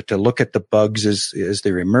gear to look at the bugs as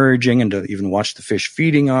they're emerging, and to even watch the fish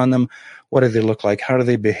feeding on them. What do they look like? How do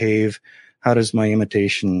they behave? How does my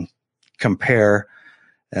imitation compare?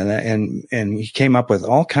 And he came up with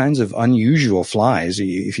all kinds of unusual flies.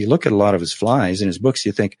 If you look at a lot of his flies in his books,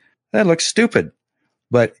 you think that looks stupid,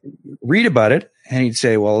 but read about it, and he'd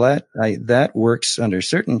say, well, that works under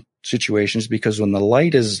certain situations, because when the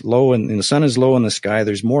light is low and the sun is low in the sky,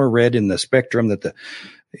 there's more red in the spectrum that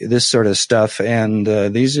this sort of stuff. And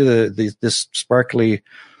these are this sparkly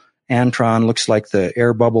antron looks like the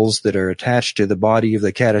air bubbles that are attached to the body of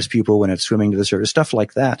the caddis pupil when it's swimming to the surface, stuff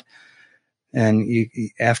like that. And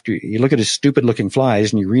after you look at his stupid looking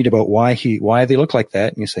flies and you read about why they look like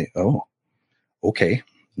that, and you say, oh, okay,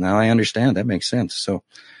 now I understand. That makes sense. So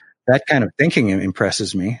that kind of thinking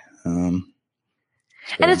impresses me.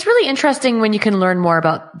 And it's really interesting when you can learn more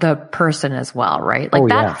about the person as well, right?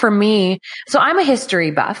 Like for me. So I'm a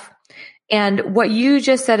history buff, and what you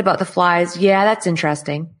just said about the flies, that's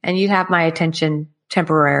interesting. And you have my attention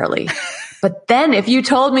temporarily. But then if you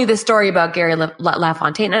told me the story about Gary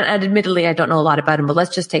LaFontaine, and admittedly, I don't know a lot about him, but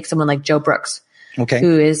let's just take someone like Joe Brooks,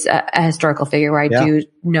 who is a historical figure where I do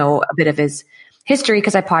know a bit of his history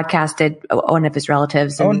because I podcasted one of his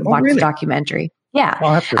relatives and watched the documentary.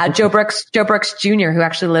 Yeah. Joe Brooks Jr., who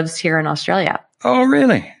actually lives here in Australia. Oh,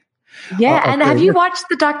 really? Yeah. And have you watched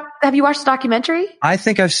the documentary? I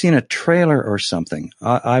think I've seen a trailer or something.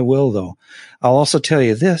 I will, though. I'll also tell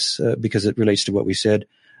you this, because it relates to what we said.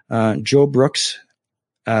 Joe Brooks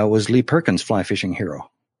was Lee Perkins' fly fishing hero.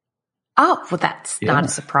 Oh, well, that's not a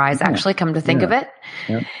surprise, actually, come to think of it.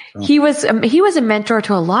 Yeah. So. He was a mentor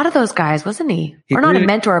to a lot of those guys, wasn't he? Or not a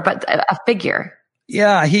mentor, but a figure.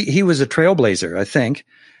 Yeah, he was a trailblazer, I think.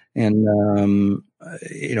 And,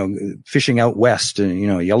 fishing out west and,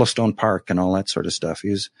 Yellowstone Park and all that sort of stuff.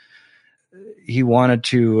 He wanted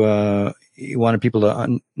people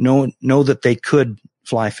to know that they could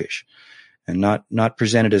fly fish, and not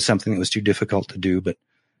present it as something that was too difficult to do, but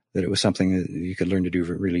that it was something that you could learn to do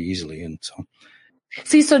really easily. And so.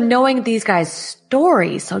 See, so knowing these guys'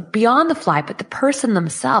 stories, so beyond the fly, but the person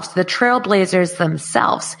themselves, the trailblazers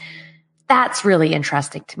themselves, that's really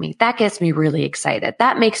interesting to me. That gets me really excited.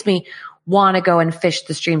 That makes me want to go and fish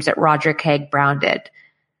the streams that Roderick Haig Brown did.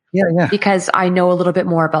 Yeah. Because I know a little bit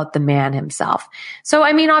more about the man himself. So,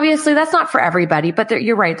 I mean, obviously that's not for everybody, but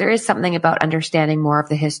you're right. There is something about understanding more of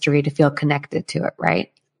the history to feel connected to it,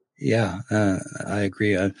 right? Yeah, I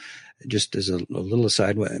agree. Just as a little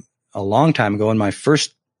aside, a long time ago in my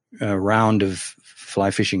first round of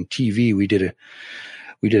fly fishing TV, we did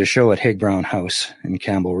a show at Haig Brown House in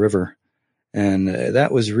Campbell River. And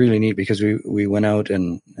that was really neat because we went out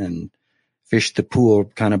and fished the pool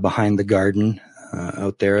kind of behind the garden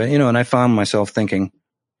out there, and I found myself thinking,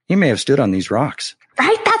 he may have stood on these rocks.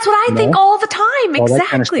 Right? That's what I think all the time. All exactly. That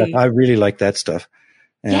kind of stuff. I really like that stuff.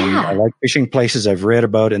 And I like fishing places I've read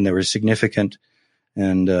about and they were significant.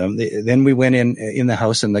 And then we went in the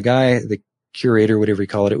house, and the guy, the curator, whatever you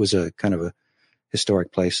call it, it was a kind of a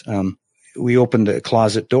historic place. We opened a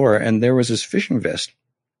closet door, and there was this fishing vest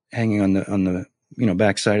hanging on the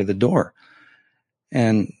back side of the door.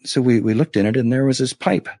 And so we looked in it, and there was this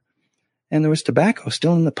pipe, and there was tobacco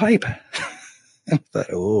still in the pipe. I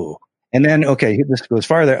thought, oh. And then, okay, this goes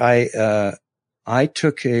farther. I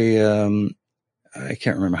took I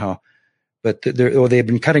can't remember how, but they had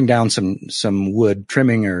been cutting down some wood,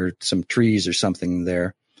 trimming or some trees or something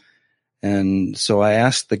there. And so I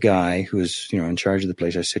asked the guy who was, in charge of the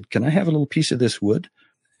place, I said, can I have a little piece of this wood?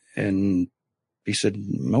 And he said,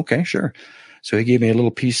 okay, sure. So he gave me a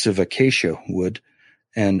little piece of acacia wood.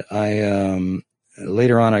 And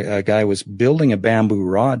later on, a guy was building a bamboo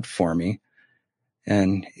rod for me,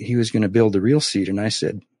 and he was going to build the reel seat. And I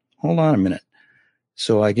said, hold on a minute.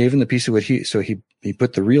 So I gave him the piece of wood. He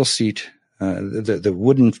put the reel seat, the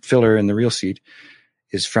wooden filler in the reel seat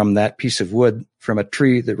is from that piece of wood from a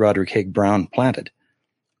tree that Roderick Haig Brown planted.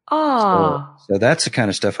 Oh. So that's the kind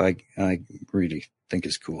of stuff I really think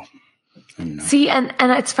is cool. See, and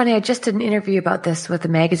it's funny. I just did an interview about this with a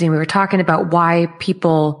magazine. We were talking about why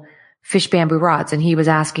people fish bamboo rods, and he was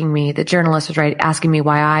asking me, the journalist was asking me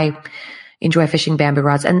why I enjoy fishing bamboo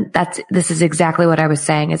rods. And this is exactly what I was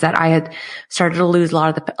saying, is that I had started to lose a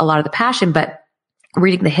lot of the passion, but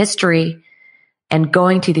reading the history and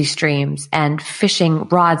going to these streams and fishing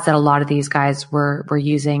rods that a lot of these guys were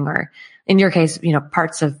using, or in your case,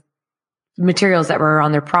 parts of materials that were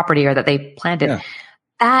on their property or that they planted. Yeah.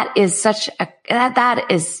 that is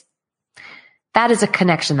a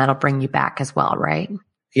connection that'll bring you back as well, right?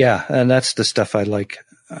 Yeah. And that's the stuff I like.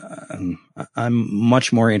 I'm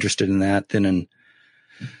much more interested in that than in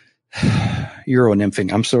Euro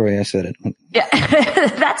nymphing. I'm sorry I said it. Yeah,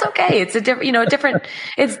 that's okay. It's a different,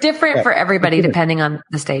 it's different for everybody depending on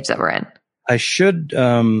the stage that we're in. I should,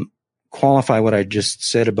 qualify what I just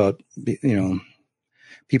said about,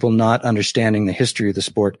 people not understanding the history of the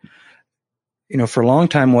sport. For a long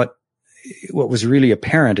time, what was really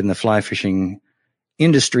apparent in the fly fishing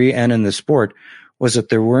industry and in the sport was that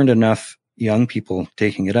there weren't enough young people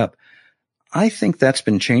taking it up. I think that's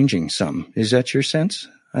been changing some. Is that your sense?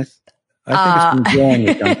 I think it's been growing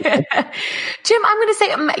with young people. Jim, I'm going to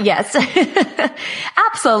say yes.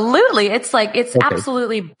 Absolutely. It's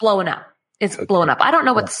absolutely blowing up. It's blown up. I don't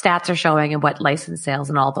know what the stats are showing and what license sales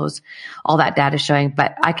and all that data is showing,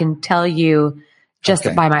 but I can tell you just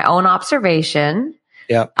by my own observation.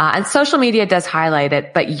 Yeah. And social media does highlight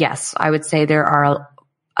it, but yes, I would say there are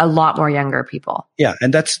a lot more younger people. Yeah.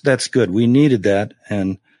 And that's good. We needed that.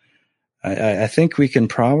 And I think we can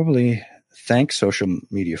probably thank social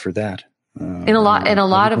media for that. In a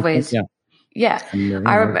lot of ways. Yeah. Yeah.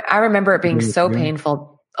 I remember it being so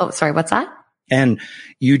painful. Oh, sorry. What's that? And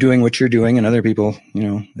you doing what you're doing and other people,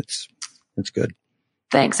 it's good.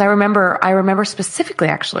 Thanks. I remember specifically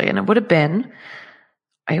actually, and I would have been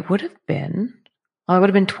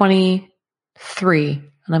 23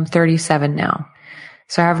 and I'm 37 now.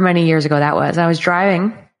 So however many years ago that was, I was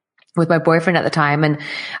driving with my boyfriend at the time. And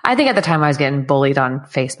I think at the time I was getting bullied on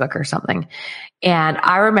Facebook or something. And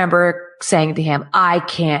I remember saying to him, I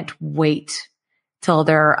can't wait till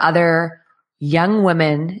there are other young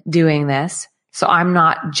women doing this. So I'm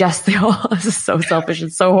not just this is so selfish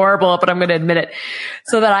and so horrible, but I'm going to admit it,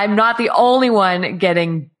 so that I'm not the only one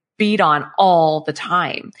getting beat on all the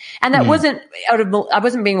time. And that wasn't I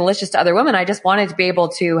wasn't being malicious to other women. I just wanted to be able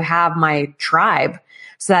to have my tribe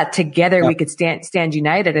so that together we could stand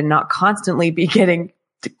united and not constantly be getting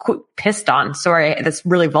pissed on. Sorry, that's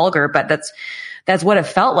really vulgar, but that's what it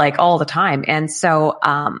felt like all the time. And so,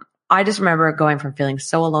 I just remember going from feeling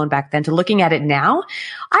so alone back then to looking at it now.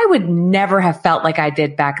 I would never have felt like I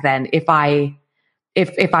did back then if I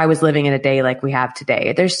was living in a day like we have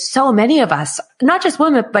today. There's so many of us, not just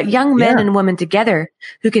women, but young men and women together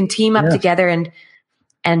who can team up together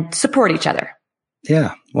and support each other.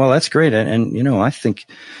 Yeah. Well, that's great. And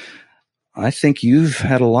I think you've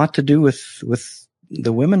had a lot to do with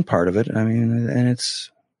the women part of it. I mean, and it's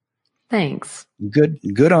thanks.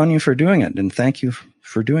 Good on you for doing it. And thank you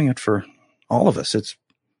for doing it for all of us.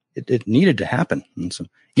 It needed to happen. And so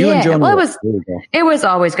and Joan, well, it was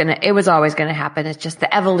always going to happen. It's just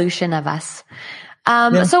the evolution of us.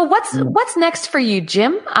 So what's next for you,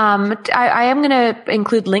 Jim? I am going to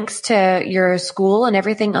include links to your school and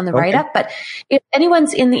everything on the write-up, but if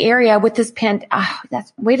anyone's in the area with this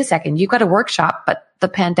wait a second, you've got a workshop, but the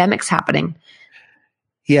pandemic's happening.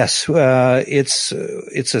 Yes. There's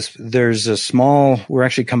a small, we're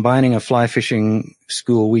actually combining a fly fishing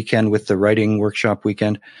school weekend with the writing workshop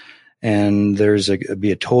weekend. And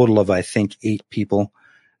be a total of, I think, 8 people,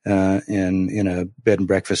 in a bed and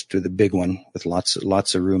breakfast to the big one with lots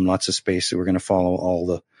of room, lots of space. So we're going to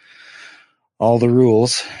follow all the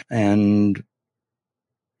rules. And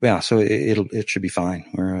yeah, so it should be fine.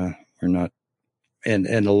 We're not, and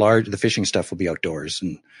the fishing stuff will be outdoors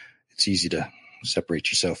and it's easy to separate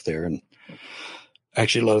yourself there. And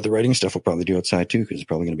actually a lot of the writing stuff we'll probably do outside too, because it's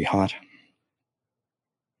probably going to be hot.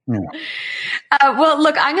 Yeah. Well,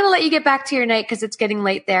 look, I'm going to let you get back to your night because it's getting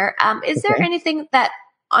late there. Is there anything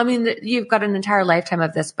you've got an entire lifetime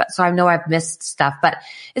of this, but so I know I've missed stuff, but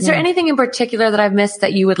is there anything in particular that I've missed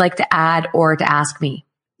that you would like to add or to ask me?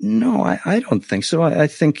 No, I don't think so. I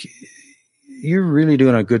think you're really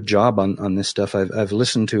doing a good job on this stuff. I've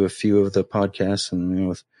listened to a few of the podcasts and,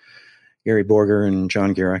 with Gary Borger and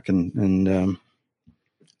John Garrick and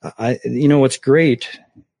what's great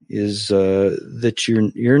is, that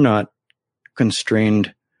you're not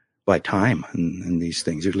constrained by time and these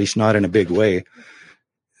things, or at least not in a big way.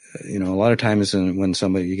 A lot of times when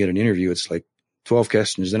you get an interview, it's like 12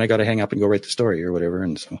 questions, then I got to hang up and go write the story or whatever.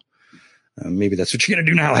 And so maybe that's what you're going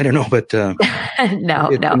to do now. I don't know, but no.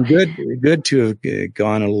 Good to have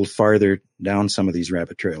gone a little farther down some of these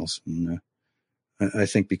rabbit trails. And I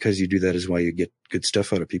think because you do that is why you get good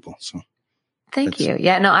stuff out of people. So. Thank you.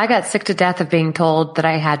 Yeah, no, I got sick to death of being told that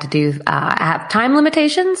I had to do, have time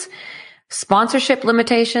limitations, sponsorship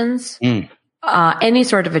limitations, any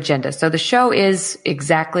sort of agenda. So the show is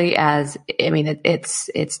exactly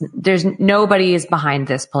there's nobody is behind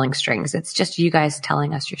this pulling strings. It's just you guys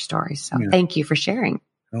telling us your stories. So thank you for sharing.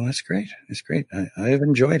 Oh, that's great. That's great. I have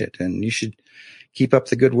enjoyed it, and you should keep up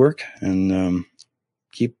the good work and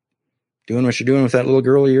keep doing what you're doing with that little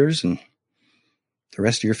girl of yours and the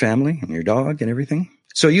rest of your family and your dog and everything.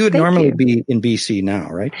 So you would normally be in BC now,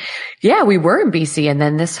 right? Yeah, we were in BC, and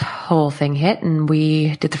then this whole thing hit, and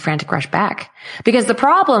we did the frantic rush back. Because the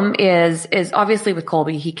problem is obviously with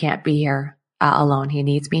Colby, he can't be here alone. He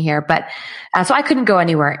needs me here. But so I couldn't go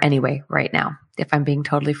anywhere anyway right now, if I'm being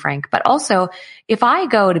totally frank. But also, if I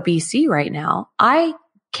go to BC right now, I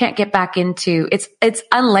can't get back into it's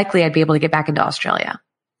unlikely I'd be able to get back into Australia.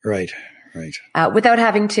 Right. Without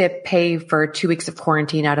having to pay for 2 weeks of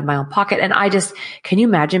quarantine out of my own pocket. And can you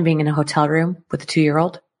imagine being in a hotel room with a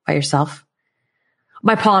 2-year-old by yourself?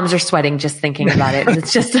 My palms are sweating just thinking about it.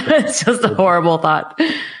 It's just a horrible thought.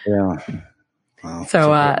 Yeah. Wow.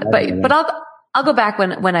 So, but I'll go back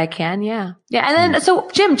when I can. Yeah. Yeah. And then, so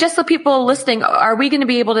Jim, just so people listening, are we going to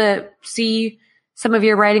be able to see some of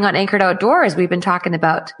your writing on Anchored Outdoors? We've been talking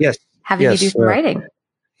about having you do some writing.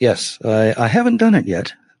 Yes. I haven't done it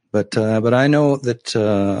yet. But I know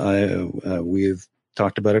that we've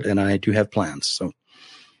talked about it, and I do have plans. So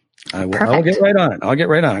I'll get right on it. I'll get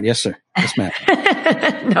right on it. Yes, sir. Yes, ma'am.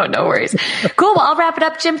 No worries. Cool. Well, I'll wrap it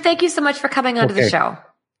up. Jim, thank you so much for coming onto the show.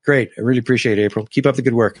 Great. I really appreciate it, April. Keep up the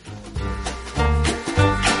good work.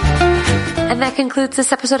 And that concludes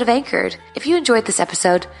this episode of Anchored. If you enjoyed this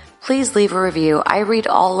episode, please leave a review. I read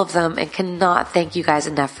all of them and cannot thank you guys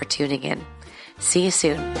enough for tuning in. See you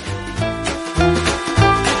soon.